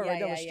Divius bar yeah, right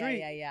down yeah, the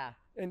street. Yeah.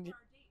 And Our date,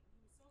 he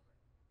was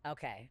sober.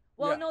 Okay.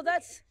 Well, Yeah. no,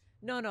 that's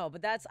no,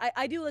 but that's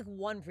I do like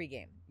one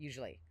pregame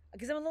usually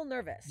because I'm a little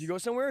nervous. do you go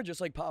somewhere or just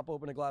like pop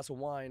open a glass of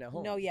wine at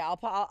home? No, yeah,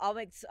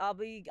 I'll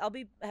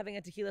be having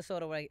a tequila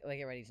soda when I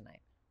get ready tonight.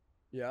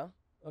 Yeah.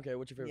 Okay.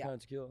 What's your favorite Yeah. kind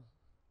of tequila?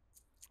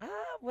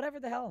 Whatever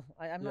the hell.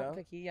 I'm Yeah? not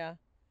picky. Yeah.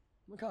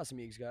 I'm a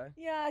Casamigos guy.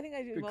 Yeah, I think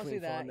I do Good, mostly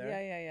clean that. fun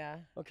there. Yeah.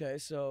 Okay.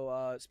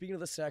 So speaking of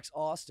the sex,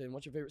 Austin,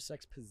 what's your favorite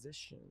sex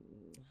position?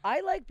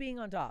 I like being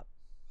on top.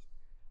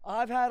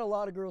 I've had a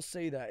lot of girls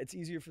say that it's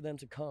easier for them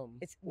to come.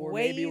 It's or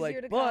way maybe like,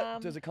 easier to but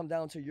come. does it come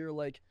down to your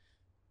like,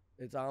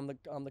 it's on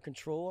the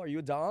control? Are you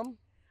a dom?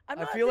 I'm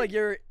I not feel the- like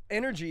your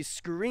energy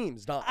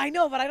screams dom. I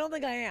know, but I don't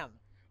think I am.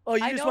 Oh,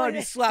 you I just know want it to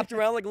be is. slapped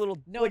around like a little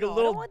No, like no, a I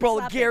little don't want the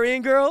slapping.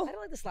 Bulgarian girl? I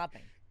don't like the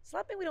slapping.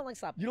 Slapping, we don't like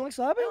slapping. You don't like I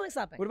slapping? don't like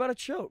slapping. What about a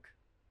choke?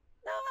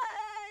 No,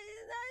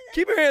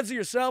 Keep your hands to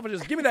yourself and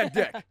just give me that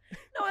dick.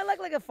 no, I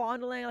like a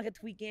fondling, like a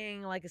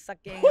tweaking, like a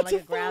sucking, What's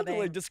like a a grabbing.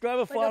 fondling? Describe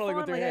a fondling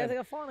with your like hand. Like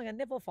a fondling, a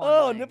nipple Oh,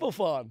 fondling. nipple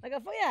fond. Like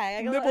a yeah,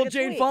 like Nipple like a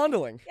Jane tweak.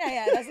 fondling.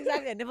 Yeah, that's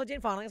exactly it. Nipple Jane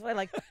fondling. That's what I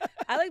like.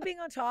 I like being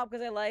on top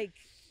because I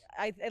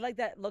like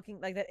that looking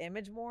like that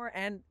image more,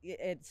 and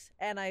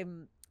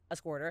I'm a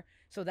squirter,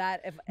 so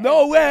that if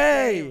No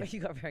way! you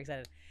got very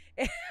excited.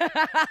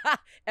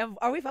 And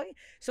are we fucking?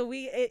 So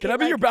Can I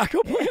be your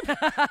backup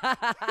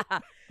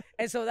plan?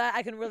 And so that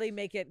I can really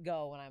make it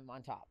go when I'm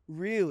on top.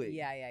 Really?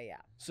 Yeah.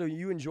 So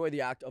you enjoy the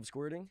act of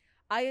squirting?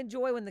 I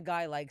enjoy when the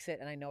guy likes it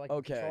and I know I can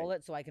Okay. control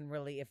it, so I can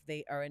really, if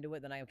they are into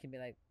it, then I can be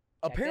like,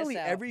 check Apparently,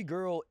 this out. every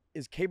girl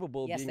is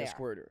capable of Yes, being they a are.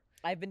 squirter.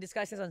 I've been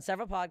discussing this on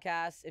several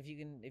podcasts. If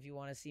you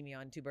want to see me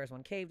on Two Bears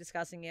One Cave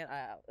discussing it,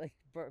 like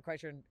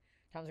Kreischer and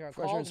Tom Segura Kreischer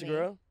and called me.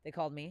 Segura? They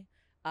called me.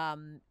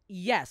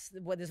 Yes,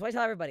 this is what I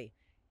tell everybody.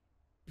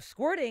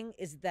 Squirting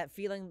is that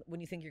feeling when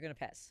you think you're gonna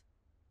piss.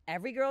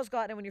 Every girl's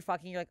gotten it when you're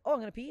fucking. You're like, oh, I'm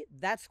gonna pee.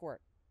 That's squirt.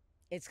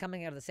 It's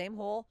coming out of the same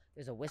hole.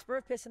 There's a whisper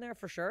of piss in there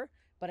for sure,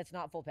 but it's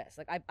not full piss.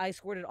 Like I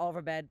squirted all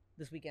over bed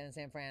this weekend in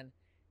San Fran.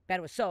 Bed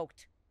was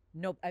soaked.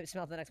 Nope. I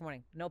smelled it the next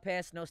morning. No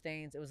piss, no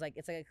stains. It was like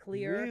it's like a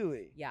clear.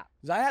 Really? Yeah.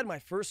 Because I had my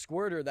first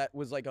squirter that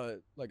was like a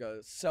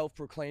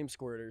self-proclaimed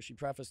squirter. She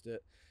prefaced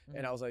it,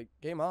 and I was like,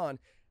 game on.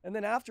 And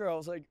then after I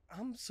was like,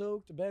 I'm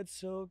soaked, the bed's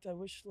soaked. I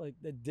wish like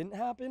that didn't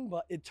happen,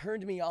 but it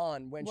turned me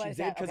on when What she is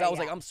did that? because Okay, I was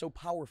yeah. like, I'm so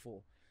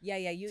powerful. Yeah.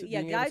 to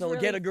Yeah. being Guys able to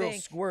really get a girl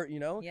think, squirt, you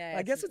know? Yeah,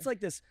 I guess it's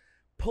like this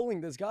pulling.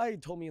 This guy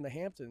told me in the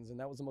Hamptons, and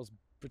that was the most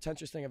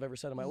pretentious thing I've ever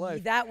said in my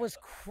life. That was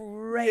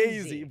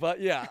crazy. But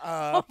yeah,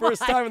 Oh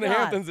first my time in the God.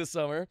 Hamptons this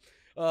summer.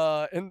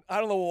 And I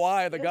don't know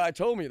why the guy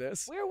told me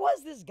this. Where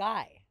was this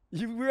guy?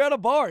 We were at a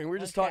bar and we were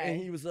just talking, and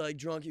Okay. he was like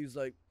drunk. He was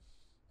like,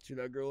 "See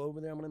that girl over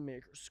there? I'm gonna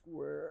make her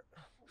squirt."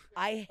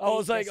 I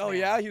was like, this "Oh man.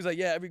 yeah." He was like,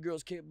 "Yeah, every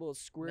girl's capable of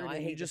squirting. I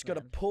and hate you just this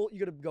gotta man. pull. You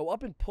gotta go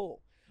up and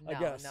pull. I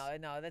guess.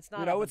 No, that's not.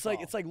 You know, up it's and like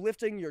pull. it's like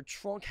lifting your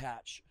trunk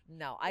hatch.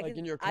 No, I like can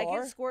in your I car?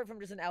 can squirt from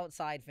just an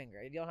outside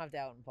finger. You don't have to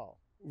out and pull.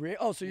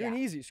 Oh, so you're an Yeah.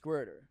 easy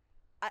squirter.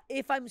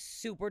 If I'm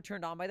super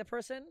turned on by the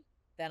person,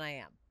 then I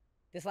am.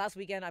 This last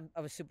weekend,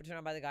 I was super turned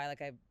on by the guy.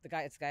 It's the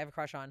guy I have a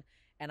crush on,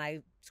 and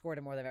I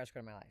squirted more than I've ever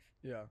squirted in my life.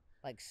 Yeah.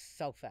 Like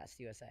Soakfest,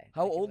 USA.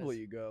 How Like, it old will was-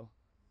 you go?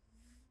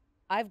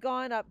 I've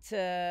gone up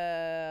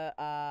to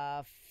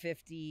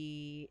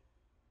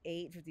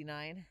 58,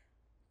 59.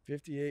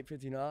 58,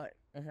 59.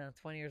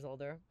 20 years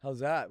older. How's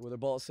that? Were the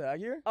balls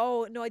saggier?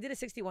 Oh no, I did a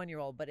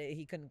 61-year-old, but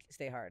he couldn't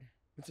stay hard.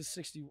 It's a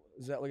 60.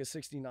 Is that like a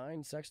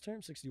 69 sex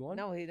term? 61?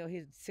 No,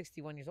 he's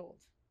 61 years old.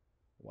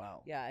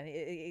 Wow. Yeah, and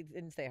he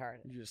didn't stay hard.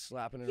 You're just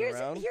slapping it Here's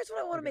around. what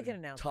I want to Like make a an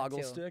announcement Toggle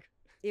too. stick.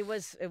 It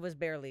was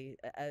barely.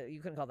 You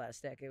couldn't call that a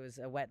stick. It was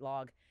a wet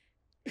log.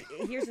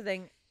 Here's the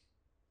thing,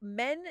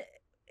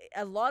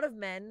 a lot of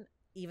men,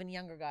 even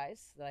younger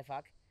guys that I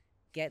fuck,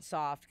 get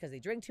soft because they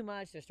drink too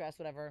much, they're stressed,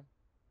 whatever.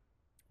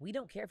 We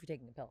don't care if you're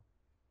taking a pill.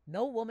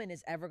 No woman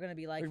is ever gonna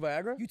be like, Like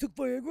Viagra? "You took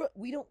Viagra."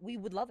 We don't. We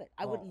would love it.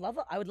 I would Oh. love.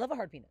 I would love a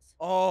hard penis.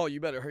 Oh, you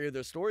better hear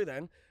their story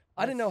then.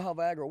 I didn't know Let's- how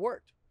Viagra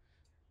worked.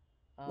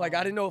 Like,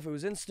 I didn't know if it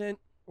was instant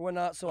or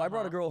whatnot. So I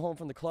brought a Uh-huh. girl home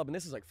from the club, and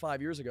this is like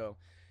 5 years ago.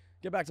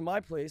 Get back to my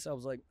place. I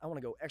was like, I want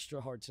to go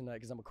extra hard tonight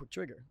because I'm a quick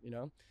trigger, you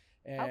know?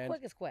 And How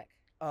quick is quick?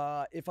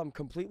 if I'm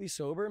completely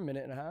sober,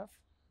 minute and a half.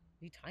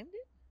 You timed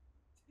it?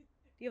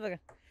 Do you have like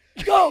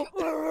a go?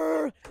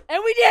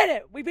 And we did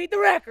it. We beat the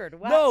record.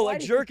 No, Why like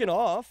do you- jerking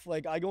off.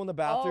 Like I go in the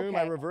bathroom,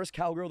 I okay. reverse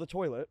cowgirl the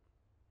toilet.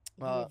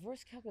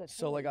 Reverse calculate.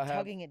 so, like, I have-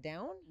 tugging it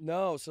down.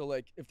 No, so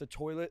like if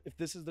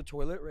this is the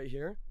toilet right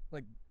here,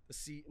 like the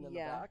seat and then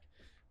Yeah. the back,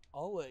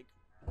 I'll like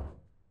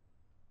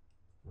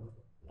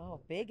Oh,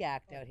 big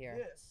act out here.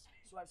 this.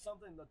 So I have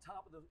something in the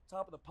top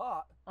of the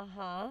pot,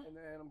 Uh-huh. and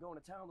then I'm going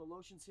to town. The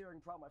lotion's here. I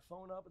can prop my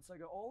phone up. It's like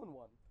an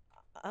all-in-one.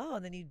 Oh,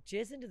 and then you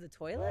jizz into the Yeah,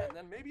 toilet? and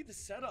then maybe the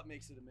setup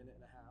makes it a minute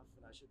and a half,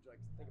 and I should like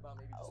think about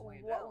maybe just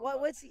laying What,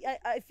 down. what's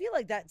I feel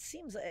like that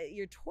seems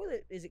your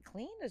toilet, is it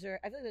clean? Is there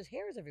I feel like there's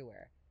hairs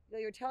everywhere. You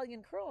got your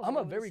Italian curls. I'm all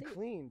a over the very seat.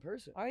 clean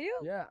person. Are you?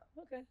 Yeah,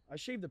 Okay. I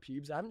shave the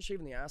pubes. I haven't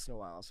shaven the ass in a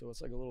while, so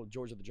it's like a little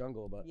George of the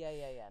Jungle. But Yeah,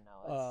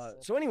 no.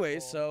 so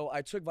anyways, so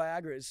I took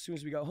Viagra as soon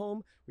as we got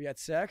home. We had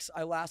sex.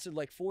 I lasted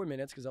like 4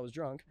 minutes because I was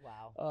drunk.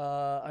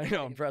 Wow. I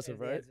know,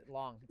 impressive, right? It's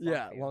long. It's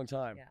Yeah, for you. long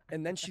time. Yeah.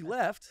 And then she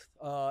left,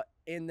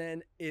 and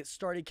then it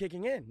started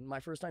kicking in. My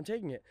first time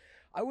taking it,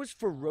 I was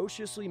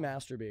ferociously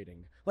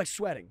masturbating, like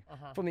sweating,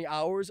 Uh-huh. from the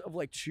hours of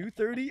like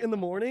 2:30 in the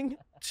morning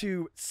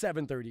to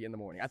 7:30 in the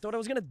morning. I thought I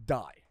was gonna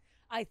die.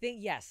 I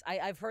think yes.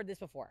 I've heard this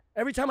before.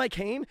 Every time I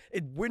came,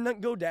 it wouldn't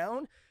go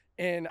down,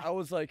 and I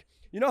was like,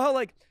 you know how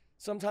like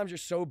sometimes you're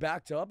so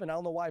backed up, and I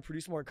don't know why I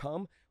produce more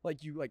cum.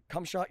 Like you like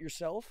cum shot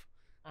yourself.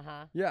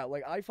 Uh-huh. Yeah,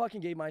 like I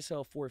fucking gave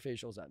myself 4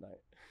 facials that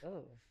night.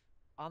 Oh.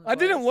 I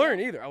didn't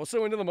learn either. I was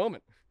so into the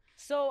moment.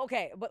 So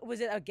okay, but was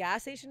it a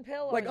gas station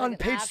pill? Or Like was it on an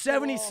page actual-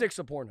 76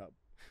 of Pornhub.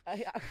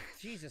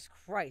 Jesus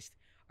Christ.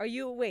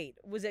 Wait,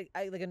 was it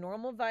like a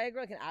normal Viagra,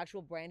 like an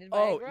actual branded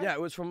Oh, Viagra? yeah, it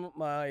was from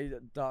my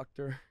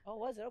doctor. Oh,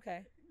 was it?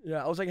 Okay.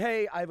 Yeah, I was like,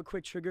 hey, I have a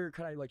quick trigger.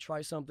 Could I like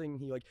try something?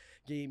 He like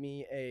gave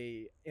me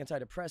a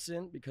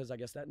antidepressant because I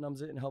guess that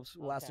numbs it and helps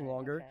lasting Okay,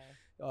 longer.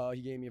 okay.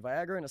 He gave me a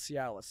Viagra and a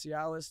Cialis.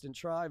 Cialis didn't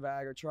try,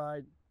 Viagra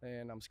tried,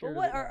 and I'm But scared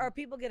what of it now. are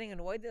people getting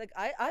annoyed? Like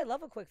I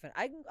love a quick finish.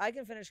 I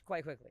can finish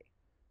quite quickly.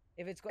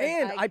 If it's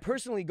And I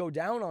personally go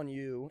down on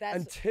you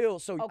That's- until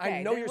I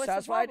okay, know then you're what's the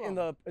satisfied and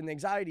problem? the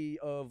anxiety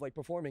of like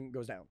performing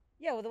goes down.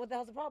 yeah, well, what the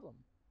hell's the problem?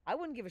 I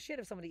wouldn't give a shit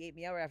if somebody ate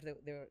me out after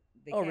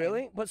they Oh came.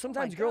 really? But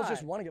sometimes girls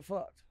just God. want to get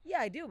fucked. Yeah,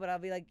 I do, but I'll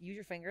be like, use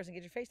your fingers and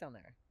get your face down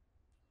there.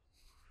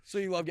 So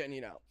you love getting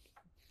eaten out.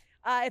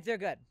 If they're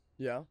good.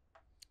 Yeah.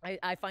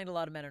 I find a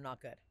lot of men are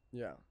not good.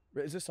 Yeah.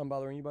 Is this sun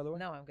bothering you by the way?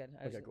 No, I'm good.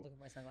 I Okay, was cool. looking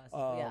for my sunglasses.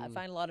 But yeah, I Um,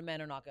 find a lot of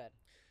men are not good.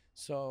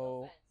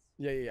 So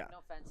yeah. No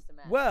offense to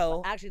men.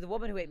 Well, But actually, the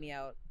woman who ate me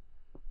out,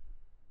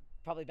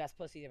 probably best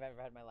pussy I've ever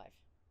had in my life.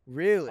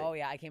 really? Oh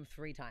yeah, I came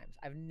 3 times.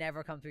 I've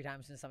never come 3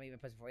 times since somebody even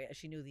pussy before. Yeah,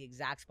 she knew the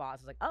exact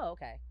spots. I was like, oh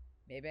okay,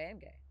 maybe I am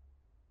gay.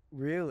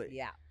 Really?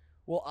 Yeah.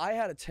 Well, I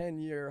had a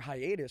 10-year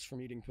hiatus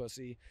from eating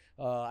pussy.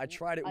 I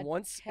tried it A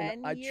once.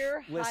 And I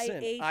 10-year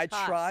listen, I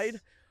tried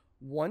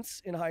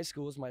once in high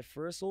school. It was my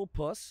first little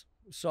puss.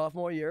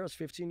 Sophomore year, I was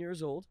 15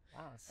 years old.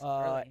 Wow, it's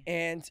early.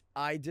 And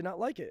I did not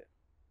like it.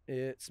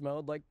 It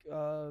smelled like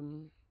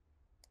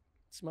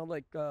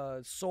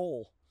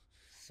soul.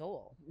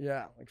 Soul.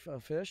 Yeah,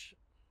 like fish.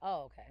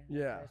 Oh, okay. That's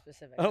Yeah. very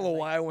specific. I don't know was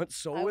why I went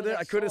soul I with was it.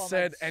 like I could have soul, I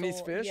said meant any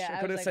soul. fish. Yeah, I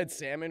I could have was said like,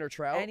 salmon or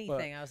trout.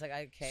 anything. I was like,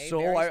 okay.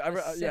 Soul. very I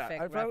specific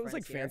thought it was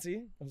like reference here. fancy.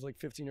 I was like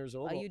 15 years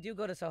old. You do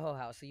go to Soho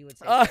House, so you would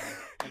say. Uh, soul.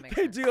 That makes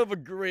they sense. do have a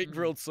great Mhm.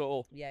 grilled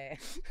soul. Yeah.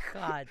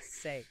 God's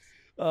sakes.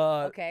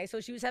 Uh, Okay,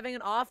 so she was having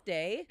an off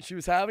day. She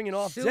was having an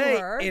off Sue day,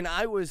 her. and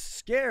I was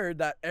scared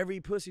that every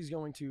pussy's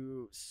going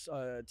to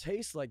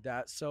taste like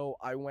that. So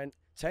I went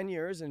 10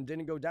 years and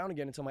didn't go down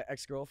again until my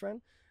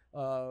ex-girlfriend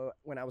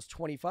when I was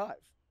 25.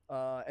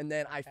 And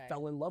then I Okay.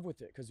 fell in love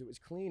with it because it was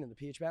clean and the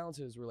pH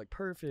balances were like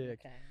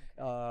perfect. Okay.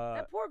 Uh,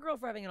 That poor girl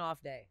for having an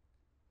off day.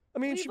 I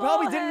mean, We've she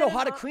probably all didn't know had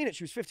how to an clean it.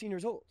 She was 15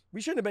 years old. We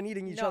shouldn't have been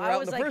eating each No, other I out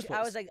was in the like, first place.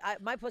 I was like,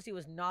 my pussy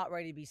was not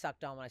ready to be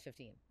sucked on when I was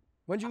 15.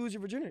 When did you lose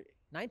your virginity?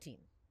 19.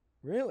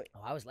 Really? Oh,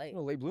 I was late.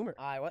 You're a late bloomer.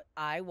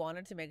 I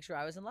wanted to make sure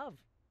I was in love.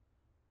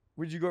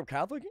 Would you grow up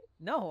Catholic?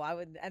 No, I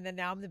would, and then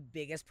now I'm the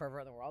biggest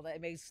pervert in the world.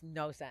 It makes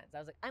no sense. I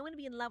was like, I want to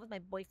be in love with my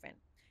boyfriend,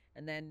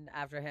 and then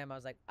after him, I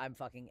was like, I'm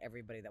fucking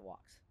everybody that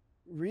walks.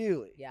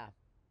 Really? Yeah.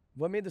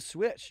 What made the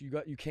switch?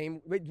 You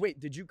came. Wait.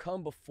 Did you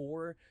come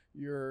before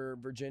your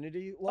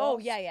virginity loss? Oh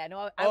yeah.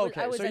 No, I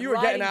Okay, was so like, you were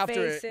getting riding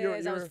after it. faces,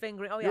 You're- I was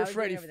fingering. Oh yeah, Your I was doing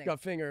Freddie everything. got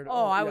fingered.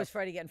 Oh, I yeah. was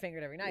Freddie getting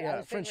fingered every night. I Yeah,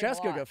 was fingering a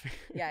Francesca lot. got fingered.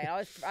 Yeah,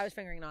 I was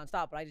fingering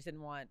nonstop, but I just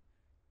didn't want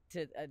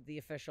to the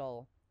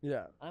official.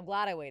 Yeah, I'm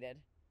glad I waited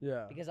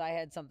yeah. because I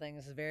had something.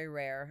 This is very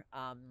rare.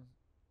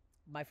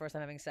 My first time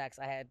having sex,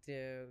 I had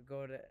to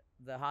go to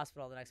the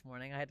hospital the next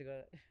morning. I had to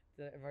go to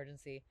the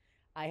emergency.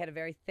 I had a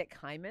very thick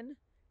hymen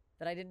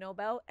that I didn't know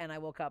about, and I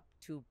woke up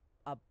to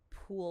a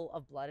pool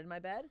of blood in my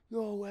bed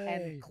No way.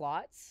 and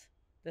clots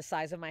the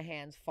size of my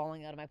hands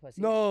falling out of my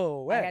pussy.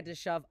 No way. I had to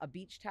shove a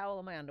beach towel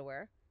in my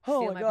underwear.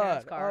 oh steal my my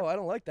parents' god. car. Oh, I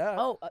don't like that.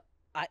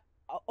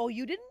 Oh,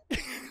 you didn't?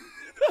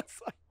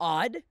 That's like-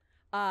 Odd.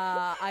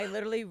 I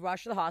literally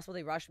rushed to the hospital.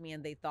 They rushed me,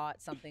 and they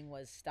thought something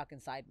was stuck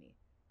inside me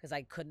because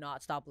I could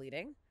not stop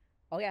bleeding.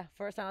 Oh yeah,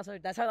 first time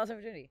that's how I lost my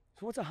virginity.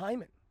 so what's a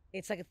hymen?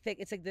 It's like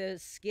it's like the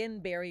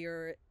skin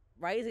barrier,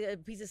 right? It's like a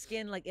piece of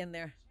skin like in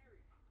there.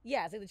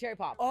 Yeah, it's like the cherry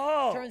pop.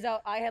 Oh. Turns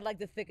out I had like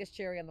the thickest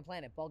cherry on the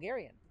planet,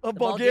 Bulgarian. A The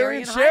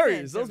Bulgarian Hymens,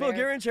 cherries. they're Those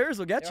Bulgarian cherries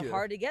will get They're you.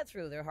 hard to get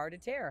through. They're hard to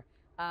tear.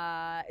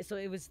 So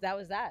that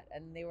was that.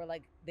 And they were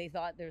like, they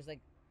thought there's like,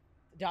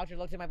 the doctor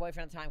looked at my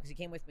boyfriend at the time because he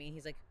came with me.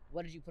 He's like,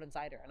 what did you put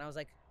inside her? And I was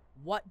like,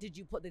 what did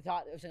you put? They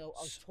thought it was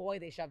a toy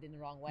they shoved in the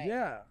wrong way.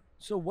 Yeah.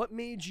 So what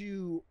made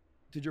you?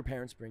 Did your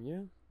parents bring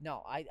you?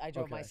 No, I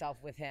drove Okay. myself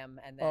with him,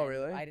 and then Oh,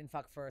 really? I didn't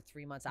fuck for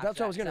 3 months after. That's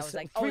what I was that, gonna 'cause say.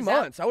 like, 3 is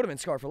that- months. I would have been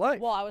scarred for life.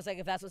 Well, I was like,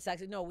 if that's what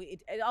sex is, no.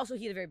 It also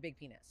he had a very big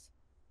penis,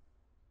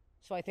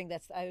 so I think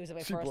it was my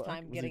Was he first black?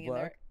 time Was he getting in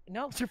there. black?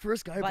 No, What's your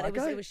first guy? but Black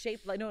guy? it was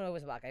shaped like no, it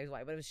was a black guy. He was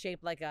white, but it was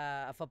shaped like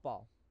a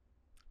football.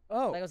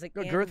 Oh, Like I was like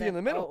girthy in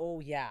the middle. Oh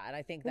yeah, and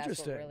I think that's what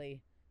Interesting.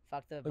 really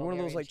fucked the Like one of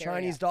those Bulgarian like cherry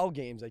Chinese up. doll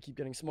games that keep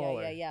getting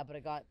smaller. Yeah. But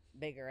it got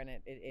bigger and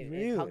it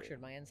Really?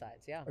 punctured my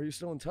insides. Yeah. Are you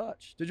still in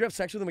touch? Did you have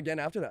sex with him again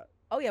after that?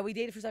 Oh yeah, we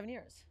dated for 7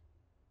 years.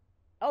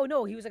 Oh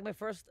no, he was like my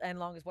first and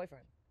longest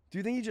boyfriend. Do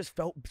you think he just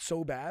felt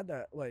so bad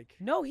that like?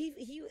 No,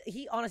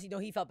 he honestly no,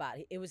 he felt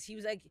bad. He was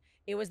like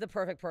it was the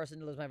perfect person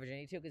to lose my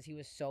virginity to because he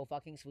was so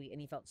fucking sweet and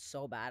he felt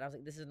so bad. I was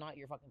like, this is not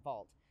your fucking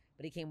fault.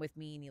 But he came with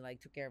me and he like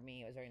took care of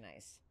me. It was very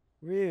nice.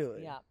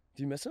 Really? Yeah.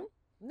 Do you miss him?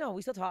 No,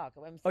 we still talk.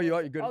 Oh, you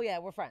are? You're good? Oh yeah,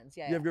 we're friends.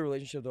 Yeah. You have a good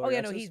relationship though. Oh with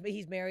yeah, no, exes?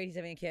 he's married. He's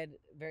having a kid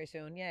very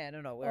soon. Yeah,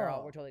 no, Oh.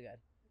 we're totally good.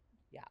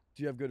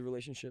 Do you have good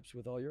relationships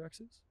with all your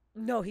exes?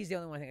 No, he's the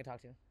only one I think I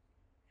talk to.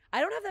 I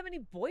don't have that many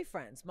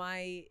boyfriends.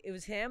 It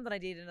was him, then I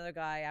dated another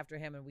guy after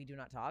him, and we do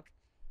not talk.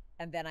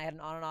 And then I had an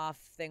on and off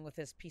thing with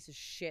this piece of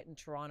shit in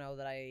Toronto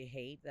that I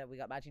hate. That we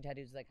got matching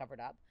tattoos that I covered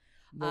up.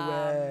 No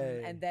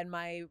way. And then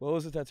What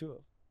was the tattoo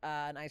of?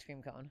 an ice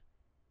cream cone,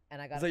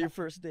 and I got. Is that your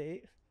first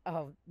date?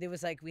 Oh, it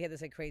was like we had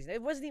this like crazy.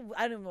 It wasn't even.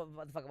 I don't know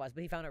what the fuck it was,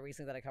 but he found out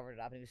recently that I covered it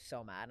up, and he was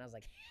so mad. And I was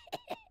like,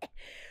 well,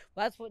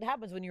 "That's what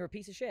happens when you're a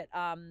piece of shit."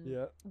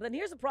 Yeah. But then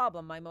here's the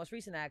problem: my most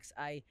recent ex,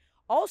 I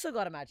also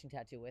got a matching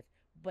tattoo with,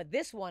 but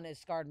this one has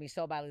scarred me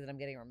so badly that I'm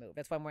getting it removed.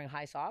 That's why I'm wearing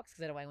high socks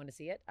because I don't want anyone to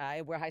see it.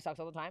 I wear high socks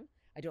all the time.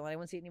 I don't let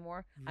anyone see it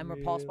anymore. I'm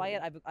repulsed by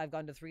it. I've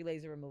gone to 3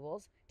 laser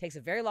removals. Takes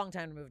a very long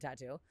time to remove a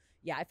tattoo.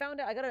 Yeah, I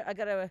found out. I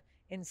got a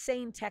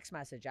insane text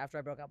message after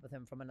I broke up with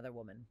him from another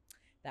woman.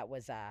 That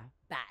was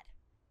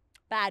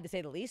bad to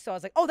say the least. So I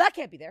was like, oh, that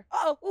can't be there.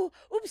 Oh,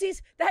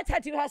 oopsies, that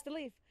tattoo has to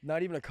leave.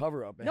 Not even a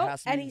cover up. It No,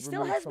 has to and be he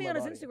still removed has from me my on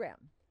his body. Instagram.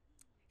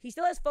 He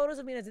still has photos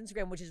of me on his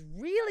Instagram, which is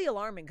really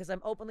alarming because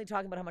I'm openly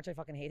talking about how much I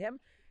fucking hate him.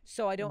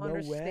 So I don't No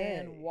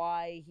understand way.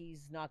 why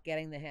he's not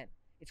getting the hint.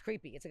 It's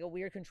creepy. It's like a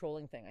weird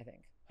controlling thing, I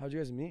think. How'd you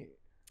guys meet?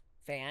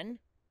 Fan.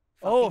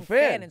 Oh, Fucking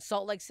fan. in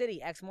Salt Lake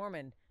City,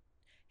 ex-Mormon.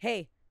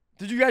 Hey,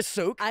 Did you guys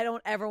soak? I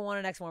don't ever want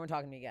an ex-Mormon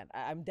talking to me again.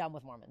 I'm done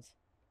with Mormons.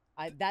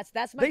 That's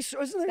my Isn't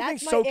there anything that's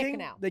my ick soaking?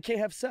 now. They can't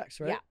have sex,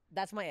 right? Yeah,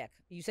 that's my ick.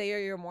 You say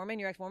you're a Mormon,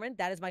 you're ex-Mormon.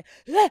 That is my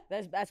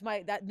that's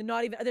my that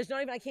not even there's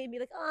not even I can't be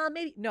like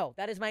maybe no.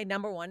 That is my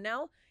number one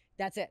now.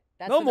 That's it.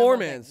 That's No the number one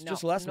thing. Mormons, No,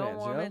 just less no mans, you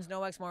know? Mormons,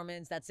 no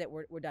ex-Mormons. That's it.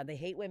 We're done. They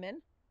hate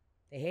women.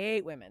 They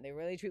hate women. They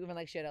really treat women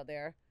like shit out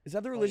there. Is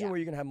that the religion yeah. where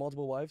you can have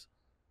multiple wives?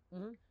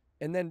 Mhm.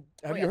 And then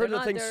have yeah, you heard they're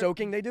of the thing not- they're-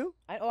 soaking they do?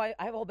 I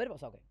have a whole bit about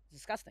soaking. It's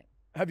disgusting.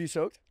 Have you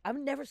soaked?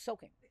 I'm never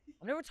soaking.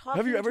 I'm never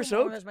talking. you to ever a Mormon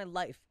soaked? as my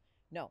life.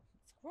 No,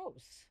 it's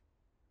gross.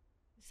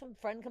 Some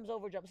friend comes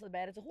over, jumps in the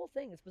bed. It's a whole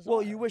thing. It's bizarre.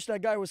 Well, you wish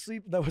that guy was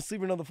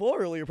sleeping on the floor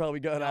earlier probably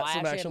got No, at I some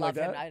actually action love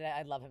like him. that.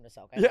 I'd love him to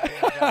soak. Yeah.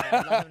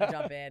 I'd love him to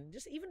jump in.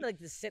 Just even like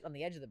to sit on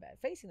the edge of the bed,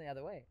 facing the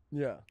other way.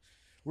 Yeah.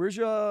 Where's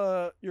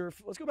your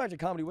let's go back to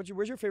comedy.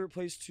 Where's your favorite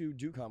place to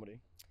do comedy?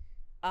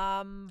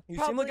 You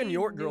seem like a New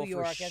York girl New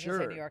York, for I was gonna say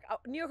sure. New York.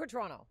 New York or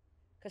Toronto,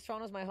 because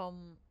Toronto's my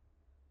home.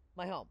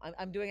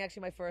 I'm doing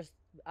actually my first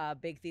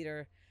big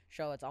theater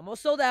show. It's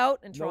almost sold out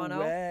in Toronto.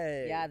 No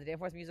way. Yeah, the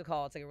Danforth Music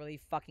Hall. It's like a really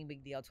fucking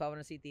big deal.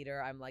 1,200-seat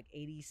theater. I'm like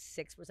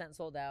 86%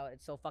 sold out.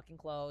 It's so fucking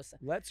close.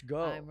 Let's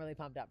go. I'm really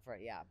pumped up for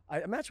it. Yeah.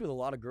 I matched with a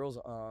lot of girls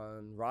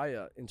on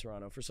Raya in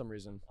Toronto for some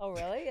reason. Oh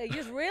really? You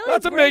just really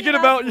Not to make it bringing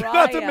about up you.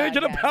 Not to Raya make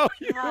it again. about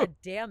you. God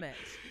damn it.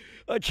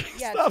 I can't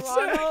Yeah, stop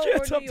saying. I Toronto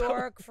can't or stop New telling-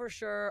 York for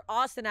sure.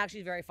 Austin actually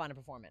is very fun to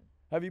perform in.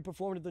 Have you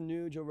performed at the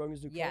new Joe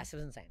Rogan's new club? Yes, it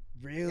was insane.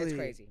 Really? It's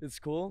crazy. It's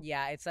cool?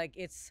 Yeah,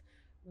 it's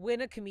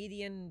when a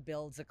comedian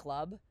builds a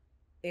club,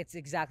 it's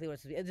exactly what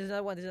it's supposed to be.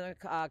 There's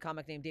another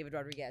comic named David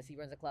Rodriguez. He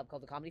runs a club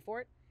called the Comedy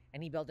Fort,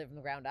 and he built it from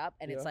the ground up.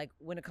 And it's Yeah. like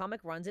when a comic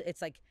runs it,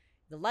 it's like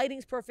the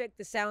lighting's perfect,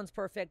 the sound's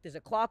perfect, there's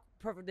a clock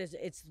perfect,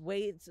 it's the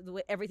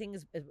way everything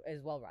is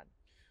well run.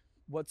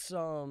 What's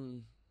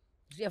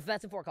Yeah,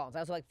 that's in Fort Collins. I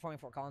also like performing in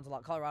Fort Collins a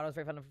lot. Colorado's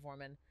very fun to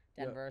perform in.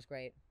 Yeah. Denver is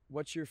great.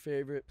 what's your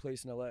favorite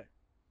place in LA?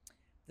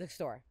 The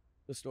store.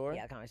 The store?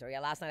 Yeah, the Comedy Store. Yeah,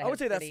 last night I had would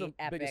say a that's pretty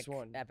the biggest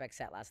one. Epic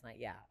set last night.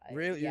 Yeah.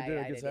 Really? You Yeah, did a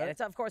I good did. set?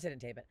 Yeah. Of course I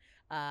didn't tape it.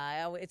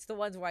 It's the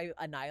ones where I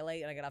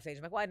annihilate and I get off stage.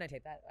 I'm like, why didn't I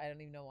tape that? I don't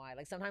even know why.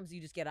 Like sometimes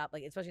you just get up,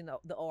 like especially in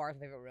the OR, my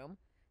favorite room,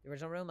 the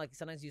original room. Like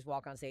sometimes you just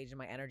walk on stage and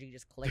my energy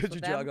just clicks Did with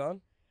you them. jog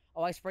on?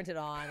 Oh, I sprinted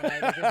on.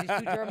 And there's these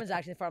two Germans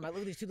actually in front of me. I'm like,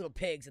 look at these two little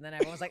pigs. And then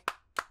everyone was like,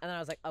 and then I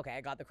was like, okay,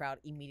 I got the crowd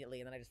immediately.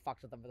 And then I just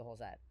fucked with them for the whole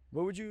set.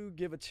 What would you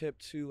give a tip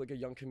to like a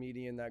young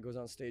comedian that goes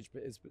on stage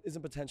but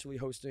isn't potentially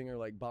hosting or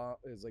like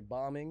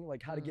bombing?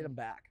 Like how to get him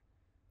back?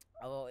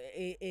 Oh,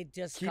 it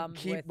just Keep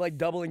comes with like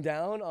doubling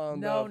down on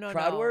no, the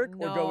crowd work,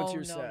 or go into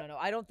your no, set. No.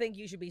 I don't think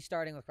you should be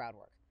starting with crowd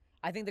work.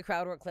 I think the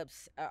crowd work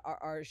clips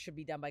should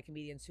be done by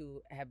comedians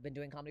who have been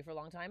doing comedy for a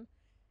long time.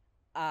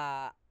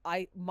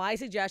 My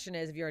suggestion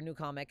is, if you're a new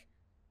comic,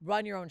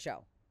 run your own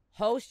show,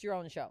 host your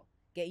own show,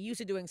 get used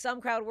to doing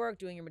some crowd work,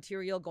 doing your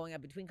material, going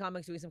up between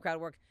comics, doing some crowd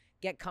work,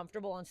 get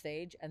comfortable on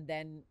stage, and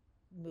then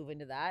move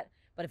into that.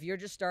 But if you're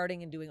just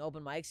starting and doing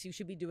open mics, you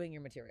should be doing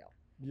your material.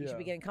 Yeah. You should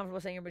be getting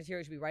comfortable saying your material.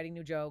 You should be writing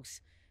new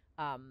jokes.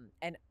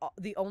 And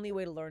the only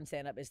way to learn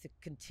stand-up is to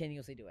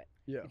continuously do it.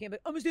 Yeah. You can't be,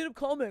 I'm a stand-up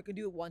comic, and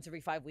do it once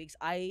every 5 weeks.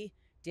 I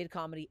did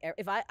comedy.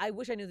 I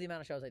wish I knew the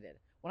amount of shows I did.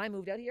 When I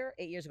moved out here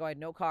 8 years ago, I had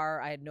no car.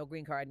 I had no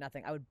green card. I had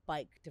nothing. I would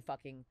bike to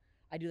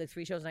I do like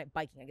 3 shows a night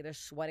biking. I get there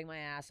sweating my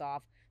ass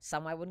off.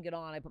 Some I wouldn't get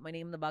on. I put my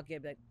name in the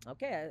bucket. Be like,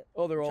 okay.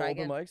 Oh, they're all try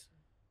open again. mics?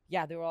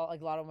 Yeah, they were all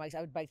like a lot of mics.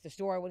 I would bike to the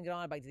store. I wouldn't get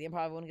on. I'd bike to the Improv.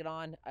 I wouldn't get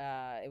on.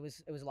 It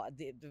was a lot.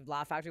 The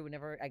Laugh Factory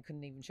I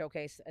couldn't even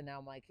showcase. And now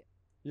I'm like,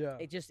 Yeah.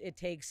 it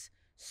takes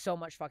so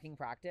much fucking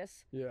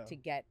practice Yeah.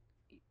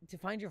 to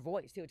find your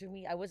voice too. It took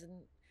me, I think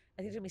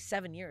it took me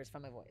 7 years to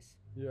find my voice.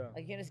 Yeah.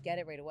 Like, you can't just get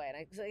it right away. And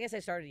I guess I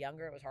started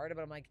younger. It was harder,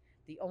 but I'm like,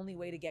 the only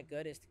way to get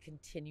good is to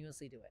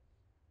continuously do it.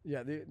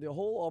 Yeah, the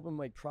whole open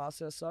mic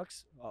process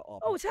sucks.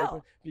 It's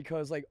hell.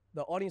 Because like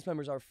the audience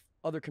members are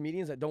other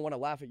comedians that don't want to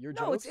laugh at your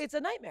No, jokes. it's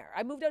a nightmare.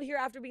 I moved out here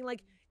after being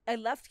like, I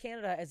left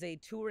Canada as a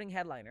touring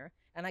headliner,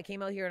 and I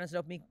came out here and I said,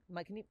 open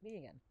mic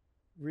again.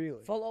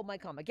 Really? Full open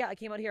mic comic. Yeah, I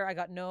came out here. I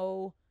got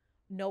no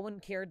one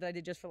cared that I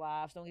did just for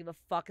laughs. No one gave a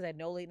fuck because I had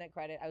no late night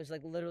credit. I was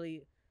like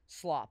literally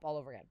slop all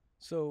over again.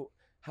 So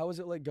how is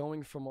it like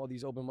going from all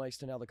these open mics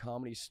to now the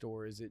Comedy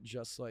Store? Is it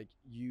just like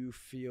you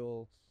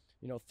feel,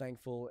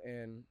 thankful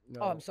and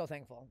Oh, I'm so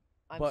thankful.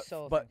 But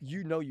thankful.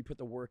 you put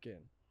the work in.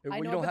 I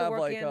You know I don't put the have work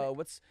like in.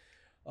 what's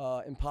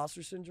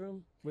imposter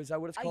syndrome? Was that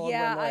what it's called?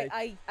 Yeah, When,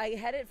 like, I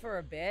had it for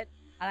a bit,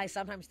 and I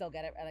sometimes still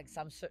get it at like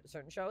some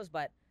certain shows,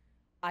 but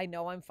I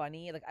know I'm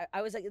funny. Like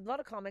I was like, a lot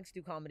of comics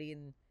do comedy,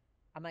 and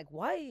I'm like,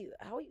 what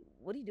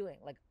are you doing?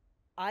 Like,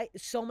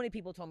 so many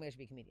people told me I should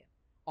be a comedian.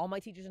 All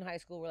my teachers in high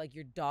school were like,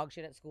 you're dog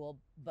shit at school,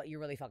 but you're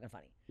really fucking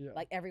funny. Yeah.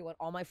 Like everyone,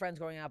 all my friends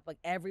growing up, like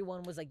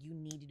everyone was like, you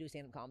need to do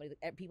stand-up comedy.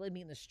 Like people I'd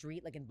meet in the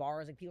street, like in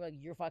bars, like people were like,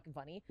 you're fucking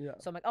funny. Yeah.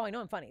 So I'm like, oh, I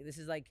know I'm funny. This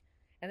is like,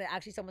 and then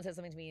actually someone said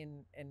something to me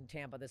in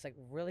Tampa, this like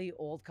really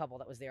old couple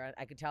that was there.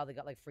 I could tell they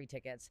got like free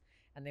tickets,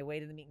 and they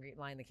waited in the meet and greet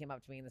line. They came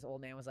up to me, and this old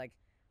man was like,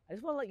 I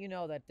just want to let you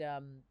know that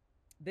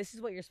this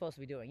is what you're supposed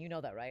to be doing. You know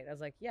that, right? I was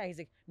like, yeah. He's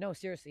like, no,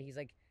 seriously. He's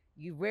like,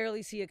 you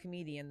rarely see a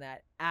comedian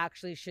that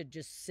actually should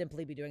just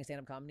simply be doing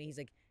stand-up comedy. He's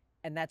like,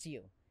 and that's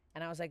you.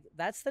 And I was like,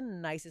 that's the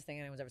nicest thing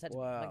anyone's ever said to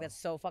me. I'm like, that's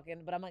so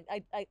fucking, but I'm like,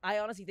 I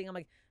honestly think, I'm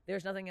like,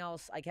 there's nothing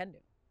else I can do.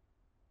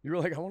 You were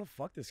like, I want to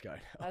fuck this guy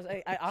now. I was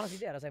like, I honestly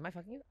did. I was like, am I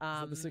fucking you?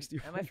 The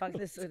 60-year-old. Am I fucking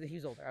this? He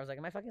was older. I was like,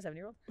 am I fucking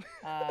 7-year-old?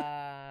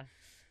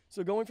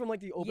 So going from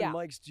like the open Yeah.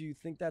 mics, do you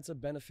think that's a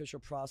beneficial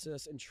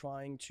process in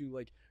trying to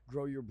like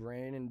grow your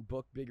brain and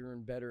book bigger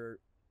and better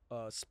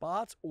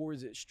spots, or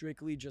is it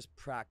strictly just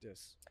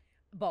practice?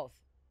 Both.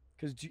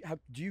 Because do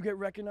you get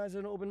recognized at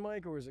an open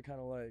mic, or is it kind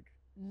of like?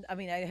 I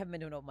mean, I haven't been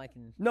to an open mic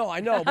in. No,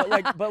 I know, but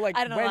like I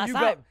don't know when last you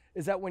time.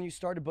 is that when you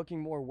started booking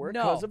more work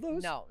No, because of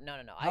those? No.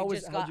 How'd you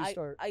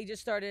start? I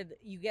just started.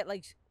 You get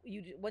like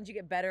once you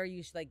get better,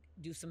 you like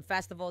do some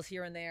festivals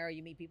here and there.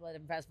 You meet people at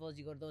different festivals.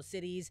 You go to those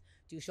cities,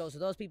 do shows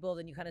with those people.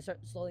 Then you kind of start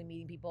slowly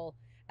meeting people.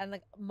 And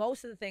like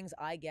most of the things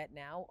I get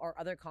now are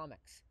other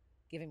comics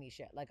giving me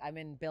shit. Like I'm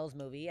in Bill's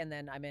movie, and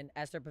then I'm in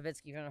Esther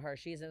Pavitsky. You know her.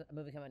 She's in a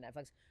movie coming on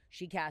Netflix.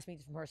 She cast me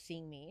from her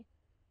seeing me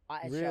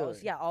at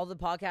shows. Yeah, all the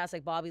podcasts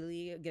like Bobby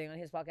Lee getting on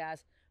his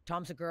podcast.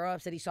 Tom Segura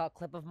said he saw a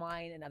clip of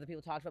mine, and other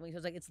people talked about me. So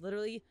it's like it's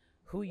literally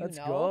who you Let's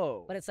know.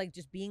 go. But it's like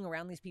just being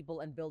around these people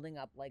and building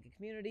up like a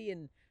community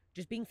and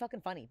just being fucking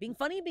funny. Being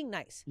funny and being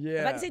nice. If I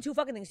Yeah. can say 2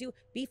 fucking things to you,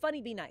 be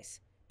funny, be nice.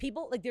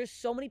 People, like there's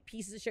so many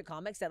pieces of shit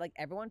comics that like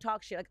everyone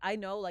talks shit. Like I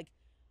know, like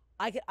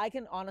I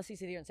can honestly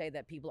sit here and say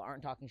that people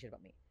aren't talking shit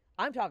about me.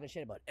 I'm talking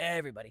shit about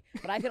everybody.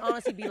 But I can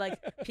honestly be like,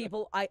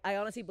 people, I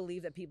honestly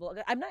believe that people,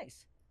 I'm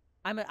nice.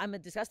 I'm a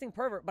disgusting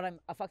pervert, but I'm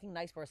a fucking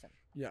nice person.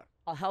 Yeah.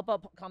 I'll help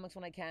out comics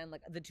when I can.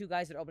 Like the 2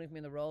 guys that are opening for me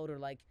on the road are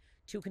like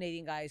 2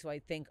 Canadian guys who I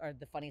think are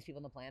the funniest people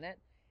on the planet.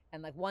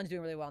 And like one's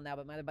doing really well now,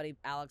 but my other buddy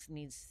Alex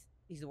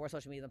he's the worst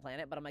social media on the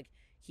planet. But I'm like,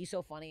 he's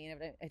so funny,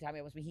 and every time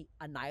he wants me, he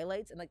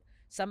annihilates. And like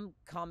some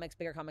comics,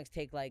 bigger comics,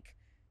 take like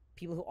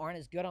people who aren't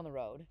as good on the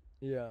road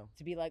Yeah.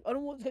 to be like, I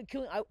don't want to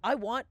kill him. I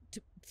want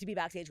to be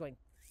backstage going,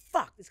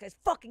 fuck, this guy's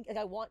fucking. Like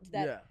I want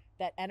that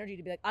energy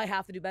to be like, I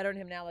have to do better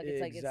than him now. Like it's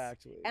like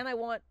exactly. and I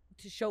want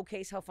to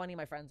showcase how funny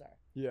my friends are.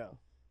 Yeah.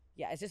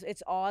 Yeah,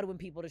 it's odd when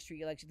people just treat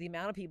you like the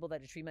amount of people that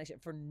just treat me like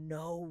shit for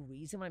no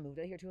reason. When I moved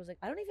out here too, I was like,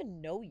 I don't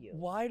even know you.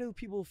 Why do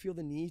people feel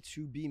the need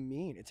to be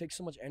mean? It takes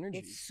so much energy.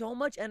 It's so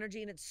much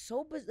energy, and it's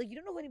so like you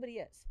don't know who anybody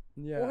is,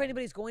 Yeah. or who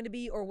anybody's going to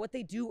be, or what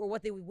they do, or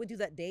what they would do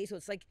that day. So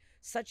it's like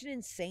such an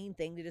insane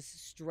thing to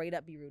just straight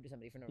up be rude to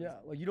somebody for no reason.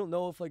 Yeah, like you don't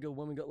know if like a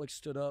woman got like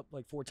stood up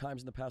like 4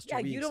 times in the past 2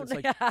 Yeah, weeks. you don't. It's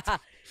like,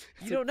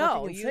 you don't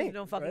know. fucking You insane,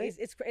 don't fucking. right?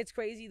 It's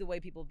crazy the way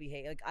people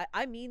behave. Like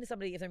I'm mean to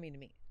somebody if they're mean to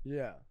me.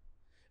 Yeah.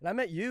 And I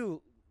met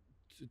you,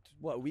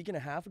 what, a week and a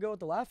half ago at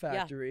the Laugh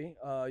Factory.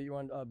 You were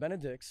on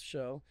Benedict's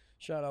show.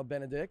 Shout out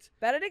Benedict.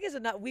 Benedict is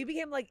we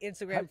became like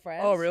Instagram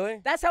friends. Oh,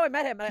 really? That's how I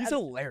met him. He's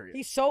hilarious.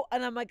 He's so,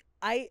 and I'm like,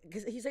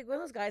 because he's like one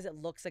of those guys that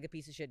looks like a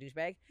piece of shit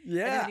douchebag.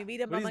 Yeah. And then when you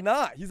meet him, but I'm he's like,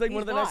 not. He's like one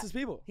of the not. nicest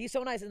people. He's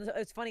so nice. And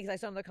it's funny because I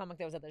saw another comic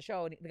that was at the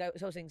show, and the guy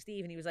was hosting,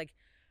 Steve, and he was like,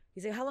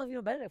 how long have you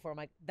known Benedict for? I'm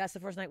like, that's the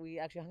first night we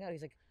actually hung out.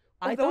 He's like,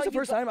 that was the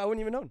first time I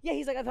wouldn't even know. Yeah,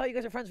 he's like, I thought you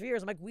guys were friends for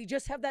years. I'm like, we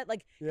just have that,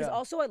 like, because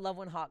also I love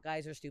when hot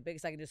guys are stupid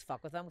because I can just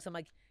fuck with them. Because I'm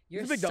like,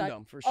 you're he's a big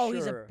dum-dum, for sure. Oh,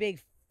 he's a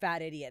big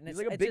fat idiot. And he's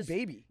like a big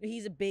baby.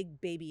 He's a big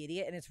baby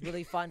idiot, and it's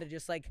really fun to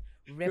just like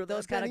rip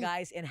those kind of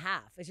guys in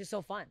half. It's just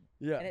so fun.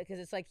 Yeah. Because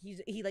it's like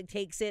he like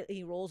takes it,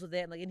 he rolls with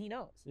it, and he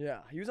knows.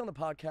 Yeah. He was on the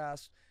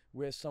podcast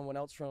with someone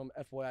else from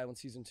FY Island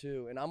season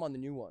 2, and I'm on the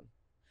new one.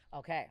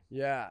 Okay.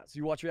 Yeah. So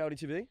you watch reality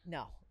TV?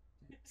 No.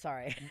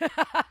 Sorry.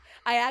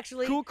 I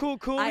actually Cool. We're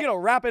gonna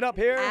wrap it up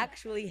here. I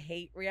actually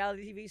hate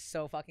reality TV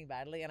so fucking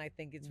badly, and I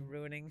think it's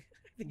ruining.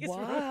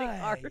 Ruining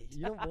art.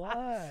 You know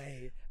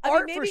why?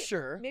 Art maybe, for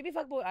sure. Maybe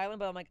Fuckboy Island,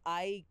 but I'm like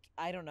I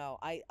don't know.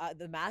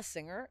 The Masked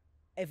Singer.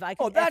 If I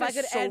could,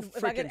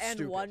 if I could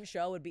end one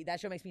show,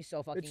 that show makes me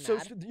so fucking mad. So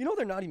you know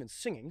they're not even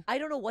singing. I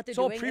don't know what they're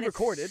doing. It's all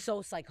pre-recorded. It's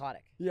so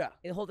psychotic. Yeah.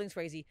 The whole thing's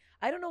crazy.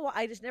 I don't know why.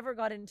 I just never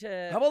got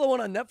into. How about the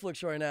one on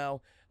Netflix right now?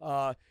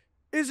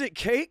 Is it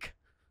cake?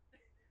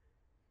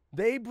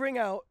 They bring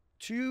out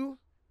 2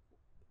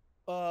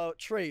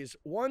 trays.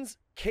 One's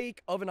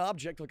cake of an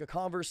object, like a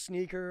Converse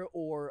sneaker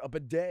or a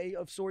bidet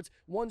of sorts.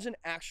 One's an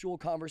actual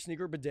Converse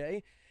sneaker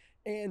bidet.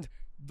 And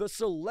the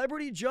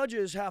celebrity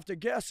judges have to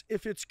guess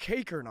if it's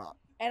cake or not.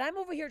 And I'm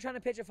over here trying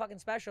to pitch a fucking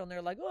special, and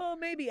they're like, oh,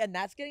 maybe. And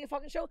that's getting a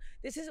fucking show.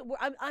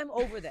 I'm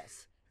over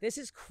this. This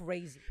is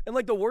crazy. And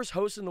like the worst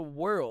host in the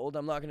world,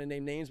 I'm not going to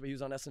name names, but he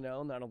was on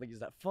SNL, and I don't think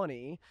he's that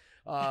funny.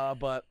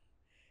 But,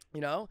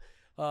 you know.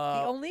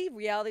 The only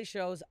reality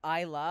shows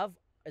I love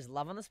is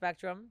Love on the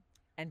Spectrum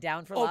and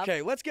Down for Love.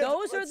 Okay,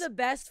 Those are the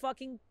best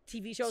fucking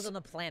TV shows on the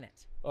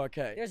planet.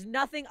 Okay. There's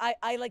nothing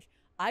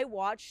I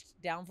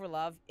watched Down for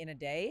Love in a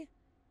day.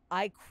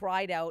 I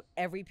cried out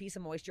every piece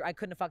of moisture. I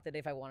couldn't have fucked that day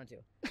if I wanted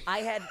to. I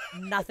had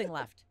nothing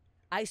left.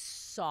 I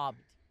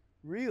sobbed.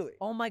 Really?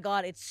 Oh my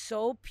God, it's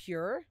so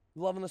pure.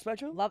 Love on the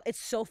Spectrum? Love, it's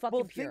so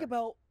fucking pure. Think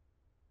about,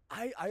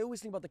 I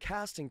always think about the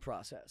casting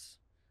process.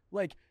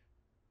 Like,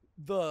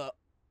 the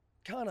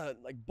kind of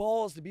like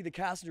balls to be the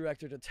casting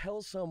director to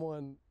tell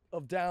someone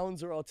of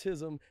Downs or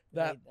autism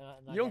that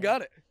you don't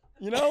got it.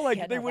 You know,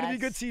 like they wouldn't be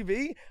good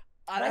TV.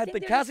 The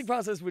casting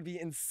process would be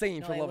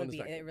insane for Love on the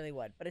Spectrum. It really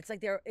would. But it's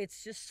like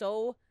it's just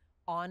so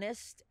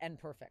honest and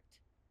perfect.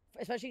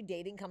 Especially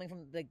dating, coming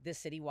from like this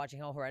city,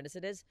 watching how horrendous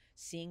it is,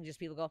 seeing just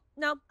people go,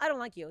 no, I don't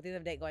like you. At the end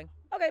of the day, going,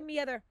 okay, me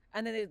either,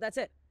 and then that's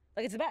it.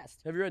 Like, it's the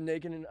best. Have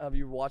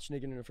you watched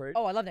Naked and Afraid?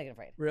 Oh, I love Naked and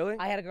Afraid. Really?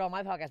 I had a girl on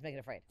my podcast, Naked and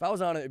Afraid. If I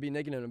was on it, it'd be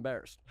Naked and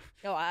Embarrassed.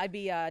 No, I'd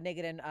be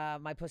naked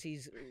and my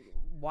pussy's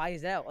why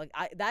is that? Like,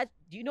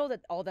 do you know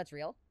that all that's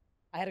real?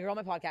 I had a girl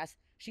on my podcast.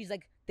 She's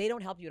like, they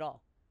don't help you at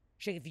all.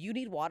 She's like, if you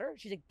need water,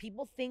 she's like,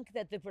 people think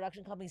that the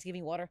production company's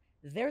giving water.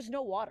 There's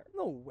no water.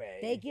 No way.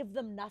 They give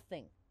them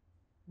nothing.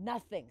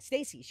 Nothing.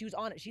 Stacy, she was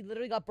on it. She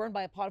literally got burned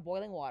by a pot of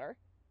boiling water.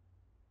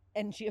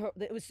 And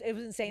it was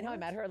insane how I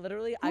met her.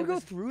 Literally, I go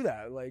through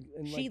that.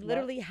 She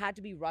literally had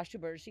to be rushed to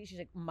emergency. She's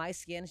like, my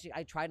skin.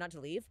 I tried not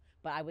to leave,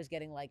 but I was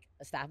getting like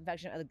a staph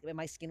infection.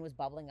 My skin was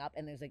bubbling up,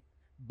 and there's like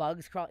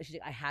bugs crawling. She's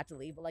like, I had to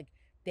leave, but like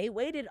they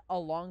waited a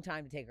long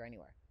time to take her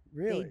anywhere.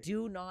 Really? They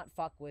do not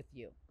fuck with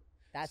you.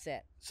 That's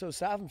it. So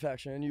staph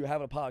infection. You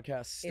have a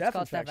podcast, Steph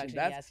infection.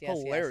 That's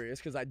hilarious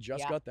because I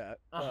just got that.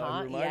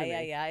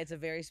 Yeah. It's a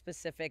very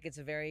specific. It's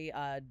a very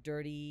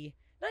dirty.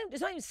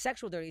 It's not even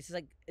sexual dirty. It's just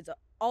like it's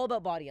all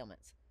about body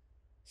ailments.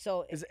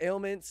 So is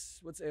ailments?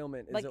 What's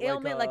ailment? Is like it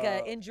ailment, like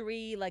a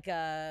injury, like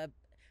a.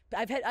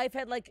 I've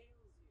had like.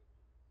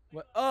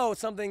 What? Oh,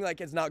 something like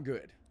it's not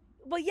good.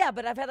 Well, yeah,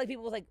 but I've had like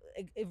people with like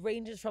it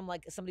ranges from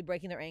like somebody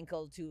breaking their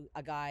ankle to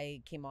a guy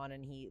came on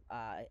and he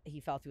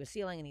fell through a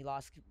ceiling and he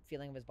lost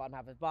feeling of his bottom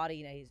half of his body.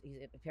 You know, he's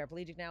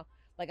paraplegic now.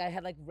 Like I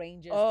had like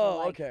ranges.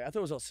 Oh, for, okay. I thought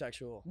it was all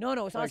sexual. No,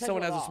 it's not like sexual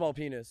someone has at all. a small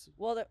penis.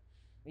 Well,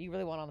 you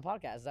really want on the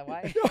podcast? Is that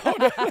why?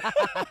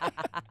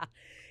 No.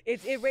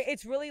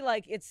 It's really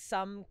like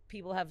some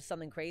people have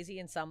something crazy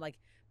and some like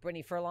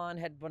Brittany Furlan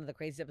had one of the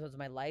craziest episodes of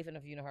my life. And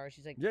if you know her,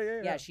 she's like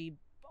yeah. She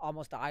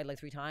almost died like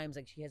 3 times.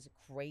 Like she has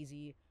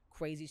crazy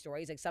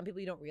stories. Like some people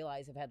you don't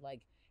realize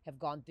have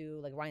gone through.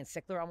 Like Ryan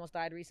Sickler almost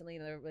died recently.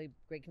 Another really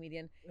great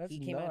comedian. He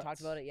came in and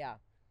talked about it. Yeah.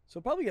 So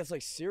it probably gets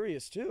like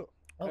serious too.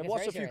 Oh, I've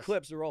watched a few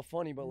clips. They're all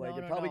funny, but like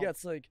it probably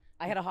gets like.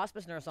 I had a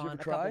hospice nurse on a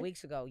couple of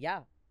weeks ago.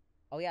 Yeah.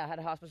 Oh yeah, I had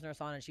a hospice nurse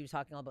on and she was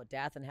talking all about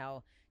death and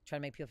how trying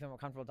to make people feel more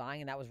comfortable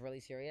dying, and that was really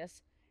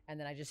serious. And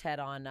then I just had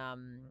on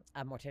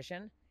a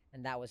mortician,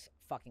 and that was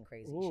fucking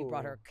crazy. Ooh. She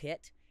brought her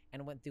kit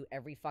and went through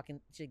every fucking.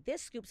 She's like,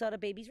 this scoops out a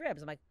baby's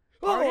ribs. I'm like,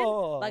 pardon?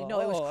 Like no,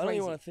 it was crazy. I don't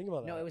even want to think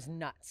about that. No, it was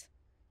nuts.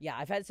 Yeah,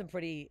 I've had some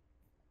pretty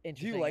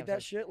interesting. Do you like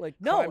that shit? Like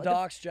no, Crime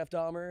Docs, Jeff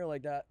Dahmer,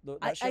 like that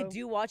show? I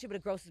do watch it, but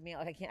it grosses me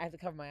out. Like I have to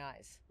cover my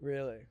eyes.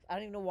 Really? I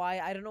don't even know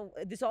why. I don't know.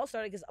 This all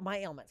started because my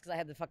ailments, because I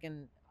had the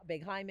fucking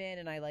big hymen,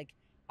 and I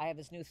have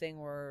this new thing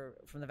where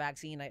from the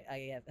vaccine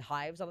I have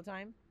hives all the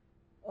time.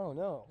 Oh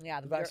no.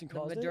 Yeah, the vaccine the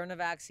caused it? Moderna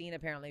vaccine.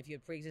 Apparently, if you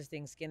have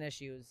pre-existing skin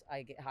issues,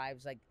 I get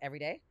hives like every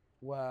day,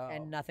 Wow.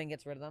 and nothing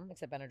gets rid of them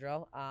except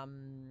Benadryl.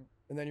 And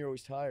then you're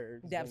always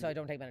tired. Yeah, so I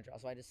don't take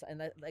Benadryl. So I just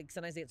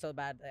sometimes they get so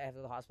bad I have to go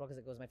to the hospital because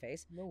it goes in my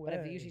face. No way.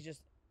 But I usually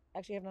just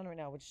actually have none right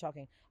now, which is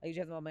shocking. I usually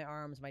have them on my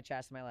arms, my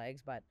chest, and my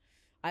legs. But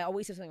I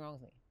always have something wrong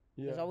with me.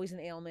 Yeah. There's always an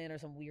ailment or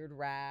some weird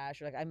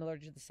rash, or like I'm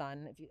allergic to the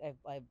sun. If you,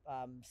 I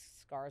have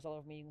scars all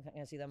over me. You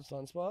can see them.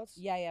 Sunspots?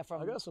 Yeah.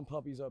 From I got some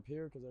puppies up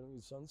here because I don't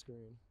use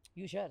sunscreen.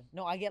 You should.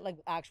 No, I get like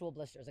actual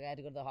blisters. Like I had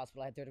to go to the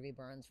hospital. I had 3rd-degree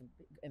burns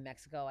in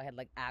Mexico. I had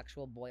like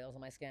actual boils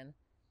on my skin.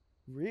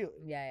 Really?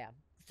 Yeah.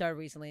 Started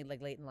recently,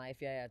 like late in life.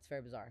 Yeah. It's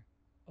very bizarre.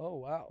 Oh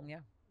wow. Yeah.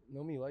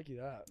 No me likey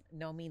that.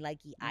 No me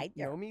likey either.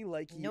 No me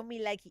likey. No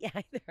me likey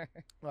either.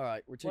 All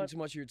right, we're taking What- too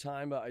much of your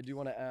time, but I do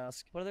want to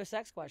ask. What are their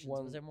sex questions?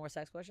 One- Was there more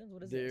sex questions?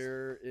 What is this?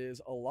 There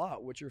is a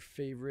lot. What's your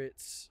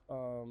favorite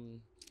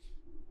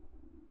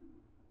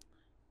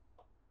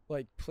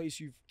like place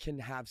you can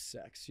have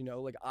sex? You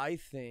know, like I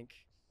think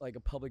like a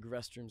public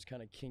restroom's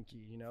kind of kinky.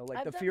 You know, like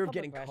I've the done fear of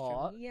public getting restroom.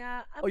 caught.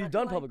 Yeah. Oh, you've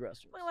done public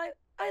restrooms. Well,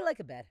 I like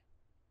a bed.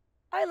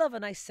 I love a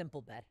nice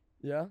simple bed.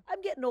 Yeah.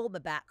 I'm getting old. My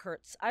back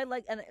hurts. I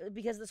like, and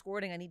because of the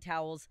squirting, I need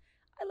towels.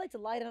 I like to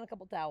lie down a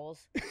couple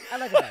towels. I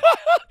like a bed.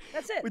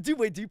 That's it.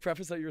 Wait, do you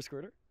preface that you're a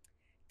squirter?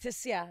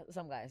 Yeah,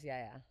 some guys.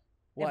 Yeah.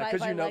 Why? If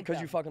Because I you know, like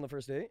because you them. fuck on the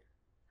first date.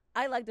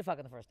 I like to fuck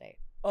on the first date.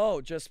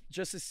 Oh, just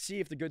to see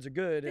if the goods are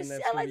good, and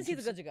I like to see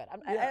the goods are good.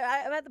 I'm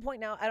at the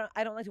point now.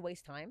 I don't like to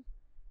waste time.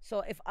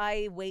 So if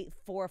I wait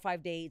 4 or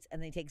 5 dates and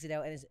then he takes it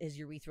out and his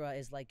urethra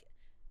is like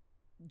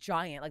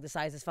giant, like the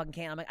size of this fucking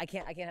can, I'm like, I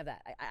can't have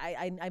that.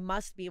 I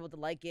must be able to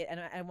like it, and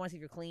I want to see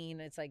if you're clean.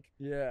 It's like,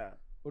 Yeah.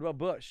 What about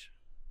bush?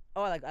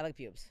 oh, I like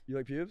pubes. You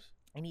like pubes?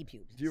 I need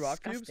pubes. Do you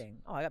rock pubes? Disgusting.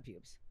 Oh, I got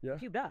pubes. Yeah.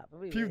 Pubed up.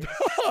 Pubed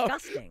It's up.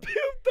 disgusting. Pubed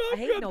up. I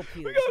hate no We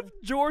pubes. got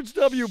George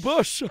W.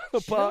 Bush on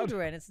the pod.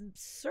 Children, it's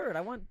absurd.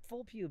 I want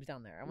full pubes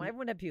down there. I want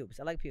everyone to have pubes.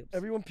 I like pubes.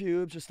 Everyone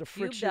pubes, just the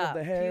friction up, of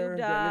the hair pubed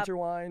getting up.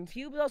 intertwined.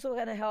 Pubes also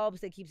kind of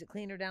helps. It keeps it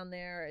cleaner down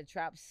there. It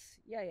traps.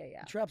 Yeah.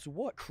 Traps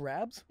what?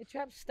 Crabs? It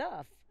traps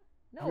stuff.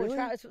 No, Really?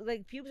 it's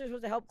like pubes are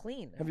supposed to help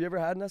clean. Have you ever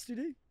had an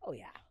STD? Oh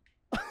yeah.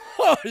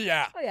 Oh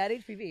yeah. Oh yeah, I had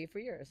HPV for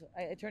years.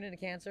 It turned into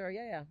cancer.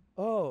 Yeah.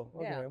 Oh,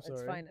 okay. Yeah, I'm sorry.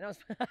 it's fine. No,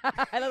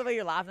 I love the way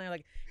you're laughing. You're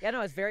like, yeah,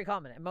 no, it's very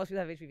common. And most people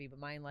have HPV, but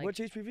mine like What's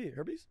HPV?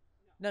 Herpes?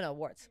 no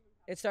warts.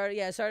 It started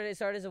as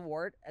a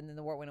wart, and then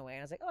the wart went away,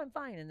 and I was like, oh, I'm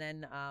fine. And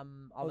then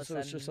all of a So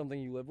sudden, it's just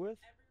something you live with?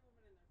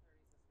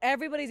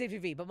 everybody's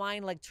HPV, but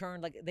mine like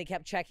turned like they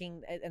kept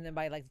checking, and then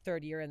by like the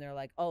 3rd year, and they're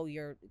like, oh,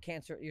 your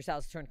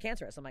cells turned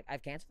cancerous. I'm like, I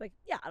have cancer? Like,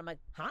 yeah. I'm like,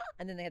 huh?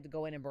 And then they had to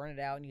go in and burn it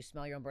out, and you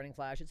smell your own burning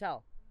flesh. It's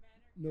hell.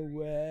 No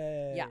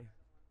way.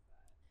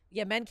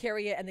 Yeah, men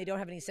carry it and they don't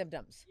have any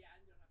symptoms.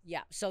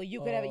 Yeah, so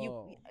you could have it.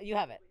 You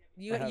have it.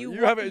 You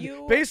have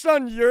it based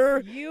on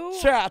your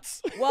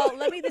chats. Well,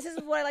 this is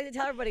what I like to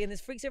tell everybody, and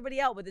this freaks everybody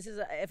out. But this is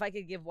if I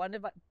could give one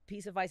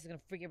piece of advice, it's gonna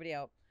freak everybody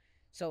out.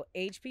 So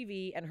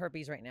HPV and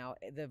herpes right now,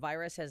 the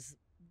virus has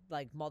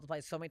like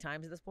multiplied so many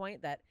times at this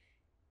point that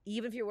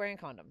even if you're wearing a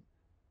condom,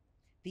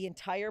 the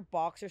entire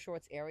boxer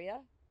shorts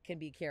area can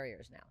be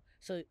carriers now.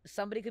 So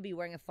somebody could be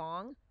wearing a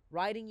thong,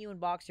 riding you in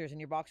boxers,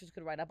 and your boxers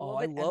could ride up a little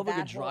bit. I love a good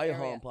that whole dry area-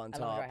 hump on I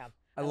top. love a dry hump.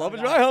 I love a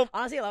dry hump.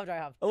 Honestly, I love a dry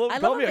hump. Call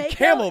a me a makeout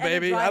camel, and a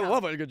baby. dry I hump.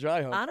 love a good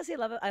dry hump. Honestly,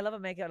 I love a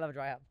makeout. I love a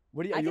dry hump.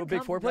 What are I you a can big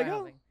come from foreplay dry guy?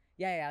 humping.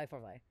 Yeah, I like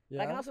foreplay.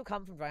 Yeah. I can also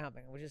come from dry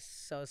humping, which is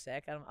so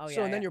sick.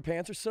 So and then your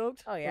pants are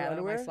soaked? Oh Or yeah, I'm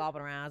underwear? like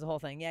slopping around. It's a whole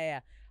thing. Yeah.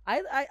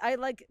 I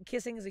like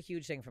kissing is a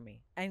huge thing for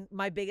me, and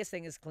my biggest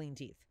thing is clean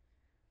teeth.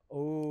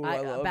 Oh,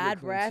 I love bad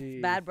the clean breath.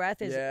 teeth. Bad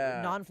breath is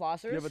Yeah.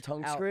 non-flossers. Do you have a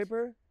tongue out.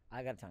 scraper?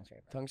 I got a tongue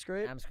scraper. Tongue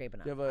scrape? I'm scraping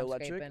Do you up. have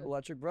an I'm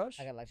electric brush?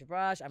 I got an electric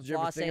brush. I'm Did you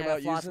ever think flossing. I about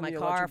got floss using my the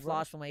car. electric Floss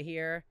brush? from my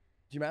here.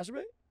 Do you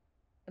masturbate?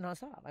 No,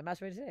 stop. I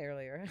masturbated today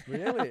earlier.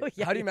 Really?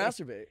 Yeah, How do you yeah.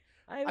 masturbate?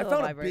 I I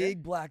found a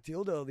big black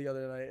dildo the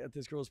other night at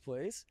this girl's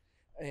place,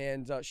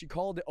 and she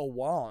called it a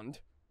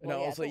wand. And Well,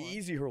 I yeah, was it's a like, wand.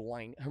 easy,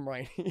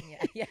 Hermione.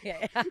 Yeah.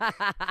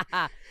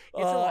 It's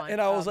a wand.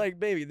 And I was like,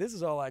 baby, this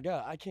is all I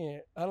got. I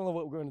don't know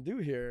what we're going to do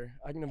here.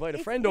 I can invite a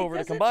friend over to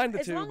doesn't- combine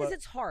the as two. long but as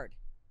it's hard.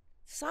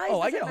 Size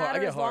Oh, I doesn't get hard- I matter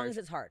get as long hard. as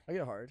it's hard. I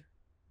get hard.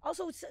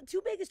 Also, it's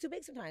too big is too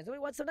big sometimes. I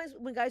mean, sometimes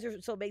when guys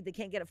are so big they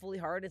can't get it fully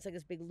hard, it's like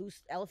this big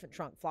loose elephant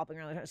trunk flopping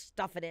around. They're trying to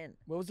stuff it in.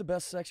 What was the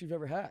best sex you've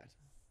ever had?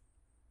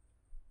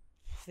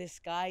 This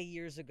guy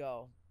years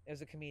ago, it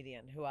was a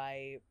comedian who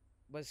I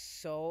was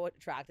so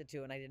attracted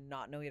to, and I did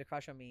not know he had a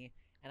crush on me.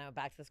 And I went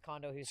back to this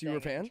condo he was So you were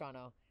a staying in fan?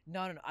 Toronto.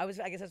 No. I guess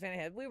I was a fan of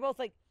him. We were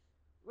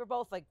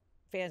both like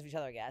fans of each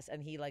other, I guess.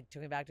 And he like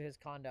took me back to his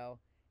condo,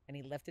 and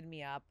he lifted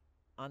me up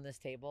on this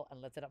table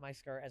and lifted up my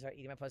skirt as I was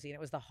eating my pussy, and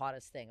it was the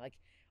hottest thing. Like,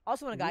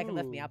 also when a guy can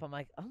lift me Ooh. up, I'm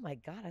like, oh my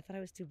god, I thought I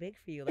was too big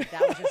for you. Like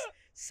that was just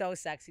so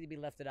sexy to be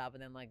lifted up,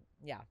 and then like,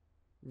 yeah.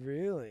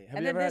 Really? Have And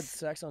you then ever had this-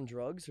 sex on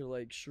drugs or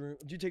like shroom?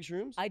 Do you take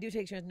shrooms? I do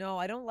take shrooms. No,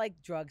 I don't like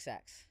drug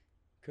sex.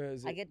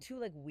 Because I get too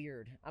like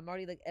weird. I'm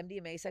already like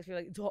MDMA sex. You're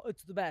like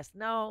it's the best.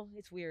 No,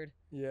 it's weird.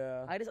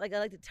 yeah. I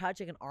like to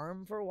touch like an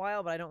arm for a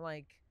while, but I don't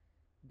like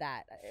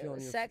that.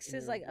 Feeling your- Sex in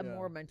is your- like a yeah.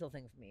 more mental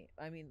thing for me.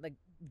 I mean, like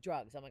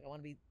drugs. I'm like, I want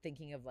to be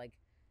thinking of like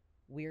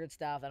weird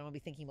stuff. I don't want to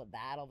be thinking about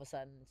that all of a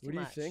sudden. It's What too do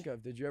you much. think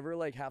of? Did you ever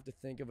like have to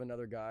think of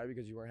another guy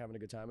because you weren't having a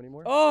good time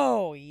anymore?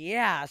 Oh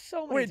yeah,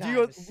 so many Wait,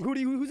 times.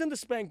 who's in the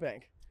spank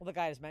bank? Well, the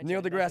guy I just mentioned.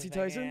 Neil that's deGrasse his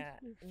name, Tyson? Yeah.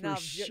 For No,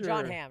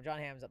 John sure. Hamm. John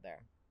Hamm's up there.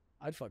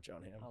 I'd fuck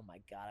John Hamm. Oh my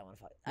god, I want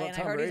to fuck. What And I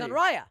Tom heard he's on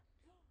Brady? Raya.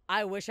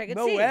 I wish I could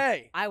No see.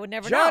 way. I would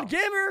never John, know. give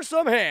her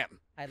some ham.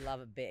 I love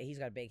a bit. He's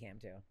got a big ham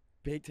too.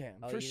 Baked ham,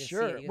 Oh, for you can see it.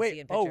 sure. You can see Wait,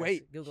 in oh pictures.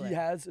 wait, Google he it.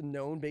 has a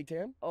known baked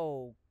ham.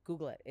 Oh,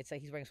 Google it. It's like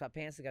he's wearing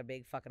sweatpants. He's got a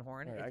big fucking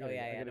horn. All right, It's- I gotta, oh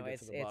yeah, I yeah. gotta No, get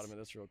it's to the bottom of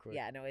this real quick.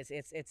 yeah, no,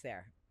 it's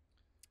there.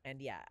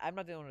 And yeah, I'm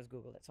not the only one who's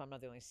Googled it, so I'm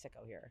not the only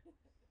sicko here.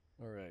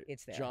 All right,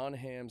 It's there. John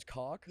Hamm's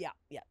cock. Yeah,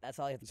 that's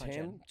all you have to His punch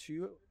ham in.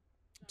 too.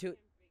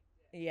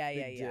 Yeah,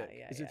 Big yeah.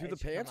 dick. Is it yeah, through the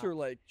should come pants up. or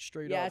like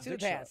straight Yeah, up? it's through the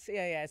dick shot? pants.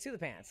 Yeah, it's through the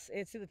pants.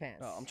 It's through the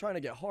pants. Oh, I'm trying to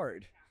get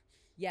hard.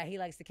 Yeah, he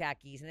likes the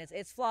khakis, and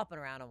it's flopping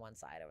around on one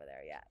side over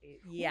there. Yeah,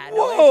 yeah.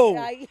 Whoa!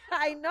 No,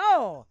 I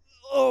know.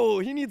 Oh,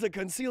 he needs a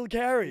concealed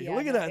carry. Yeah,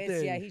 Look at no, that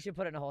thing. Yeah, he should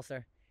put it in a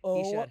holster.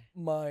 oh should.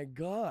 my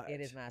god. It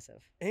is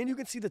massive. And you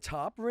can see the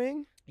top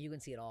ring. You can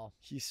see it all.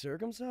 He's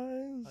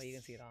circumcised. Oh, you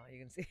can see it all. You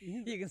can see.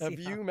 You can see. Have it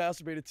you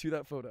masturbated to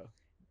that photo?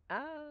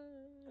 all.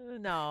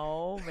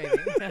 No, maybe.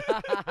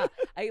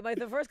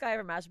 The first guy I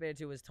ever masturbated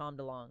to was Tom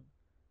DeLonge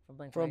from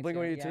Blink. From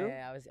Blink-182?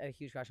 Yeah, I was a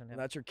huge crush on him. And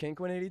that's your kink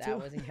 182. That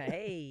was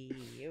hey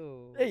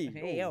yo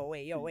Hey, yo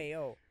wait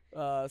yo.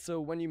 So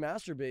when you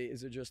masturbate,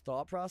 is it just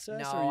thought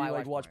process, No, or you I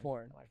like watch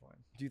porn? I watch porn.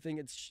 Do you think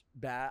it's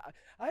bad?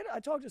 I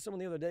talked to someone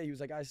the other day. He was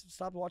like, I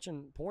stopped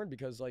watching porn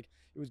because like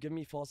it was giving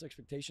me false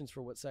expectations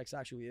for what sex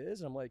actually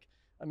is. And I'm like,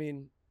 I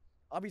mean,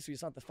 obviously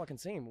it's not the fucking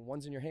same.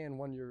 One's in your hand,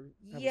 one you're.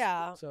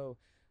 Yeah. So.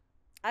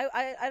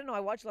 I don't know. I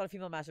watch a lot of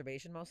female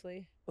masturbation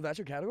mostly. Oh, that's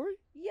your category?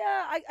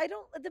 Yeah, I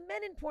don't. The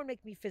men in porn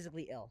make me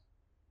physically ill.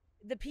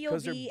 The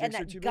 'Cause their POV and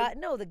dicks are too that big? gut.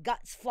 No, the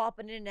guts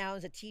flopping in and out.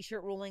 There's a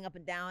t-shirt rolling up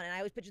and down, and I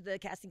always picture the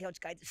casting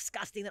couch guy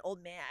disgusting. That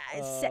old man,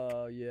 it's sick.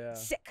 Oh yeah.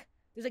 Sick.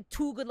 There's like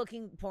two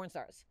good-looking porn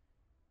stars.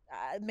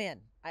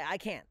 Man, I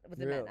can't with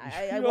the Really? men.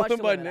 I You know watch them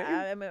the by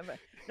women.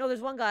 No,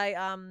 there's one guy.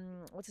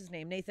 What's his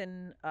name?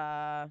 Nathan.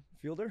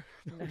 Fielder?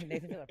 No,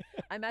 Nathan Fielder.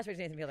 I masturbated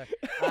to Nathan Fielder.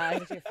 He's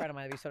actually a friend of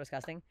mine. That'd be so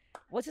disgusting.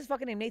 What's his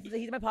fucking name? Nathan.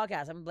 He's in my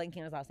podcast. I'm blanking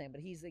on his last name, but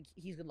he's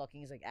good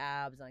looking. He's like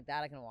abs and like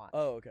that. I can watch.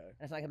 Oh, okay.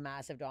 And it's like a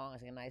massive dong.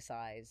 It's like a nice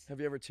size. Have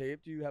you ever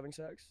taped you having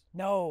sex?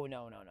 No. We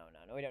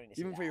don't need to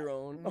see Even that. for your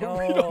own? No,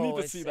 we don't need to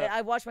it's- see that.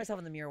 I watched myself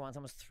in the mirror once. I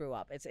almost threw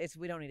up. It's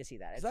we don't need to see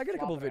that. Cause It's I get a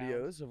couple flopping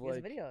around. videos of He has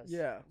like videos.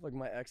 yeah, like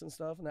my ex and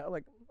stuff, and that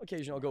like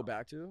occasionally I'll go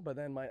back to. But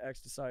then my ex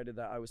decided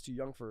that I was too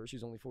young for her.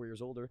 She's only 4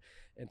 years older,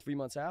 and 3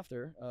 months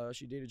after,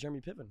 she dated Jeremy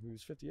Piven,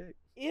 who's 58.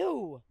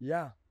 Ew.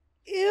 Yeah,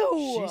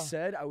 Ew. she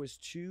said I was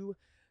too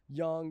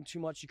young, too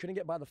much. She couldn't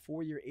get by the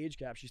 4-year age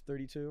gap. She's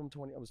 32. I'm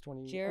 20. I was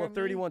 20. Jeremy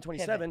 31,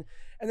 27,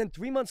 and then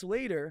 3 months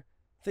later,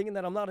 thinking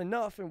that I'm not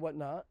enough and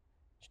whatnot.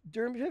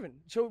 Jeremy Piven.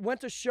 So it went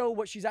to show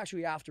what she's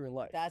actually after in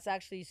life. That's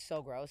actually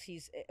so gross.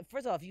 He's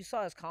first of all, if you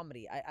saw his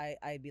comedy,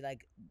 I'd be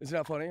like, Isn't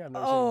that funny? I've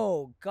never seen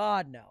oh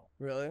God, no,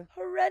 it. Really?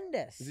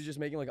 horrendous. Is he just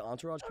making like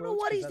entourage I quotes? don't know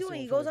what 'Cause he's that's the doing.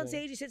 only He goes funny on thing.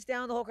 stage, he sits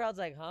down, the whole crowd's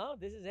like, huh,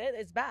 this is it?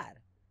 It's bad.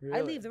 Really?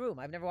 I leave the room.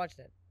 I've never watched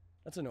it.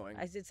 That's annoying.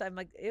 I'm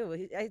like, ew.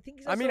 I think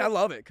he's I also, mean, I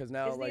love it because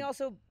now isn't like he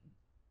also?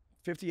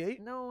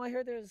 58. No, I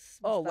heard there's.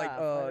 some Oh, like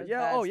stuff. There's yeah.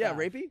 bad Oh, yeah. stuff.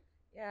 Rapey.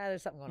 Yeah,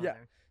 there's something going Yeah. on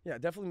there. Yeah,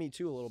 definitely me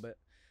too a little bit.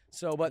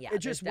 So, but Yeah, it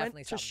there's just definitely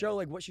went to something show there.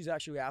 like what she's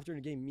actually after,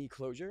 and it gave me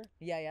closure.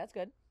 Yeah, that's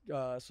good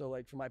So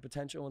like for my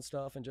potential and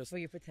stuff, and just for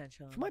your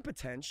potential. for my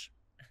potential,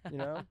 you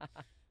know.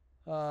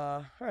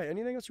 All right.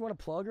 Anything else you want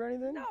to plug or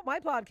anything? No, my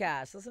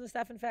podcast. Listen to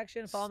Steph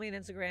Infection. Follow me on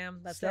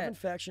Instagram. That's Steph it.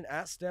 Infection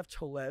at Steph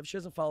Tolev. She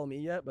doesn't follow me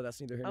yet, but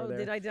that's neither here nor Oh, there.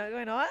 did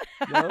I not?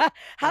 No.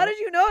 How No. did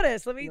you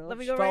notice? Let me No, let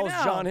me she go right follows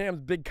now. John Hamm's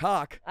big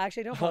cock.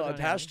 Actually, don't follow John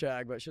Hamm.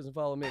 Hashtag, but she doesn't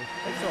follow me.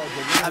 It's all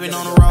good. I've been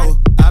on the road,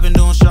 I've been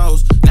doing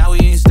shows. Now we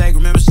in Instagram.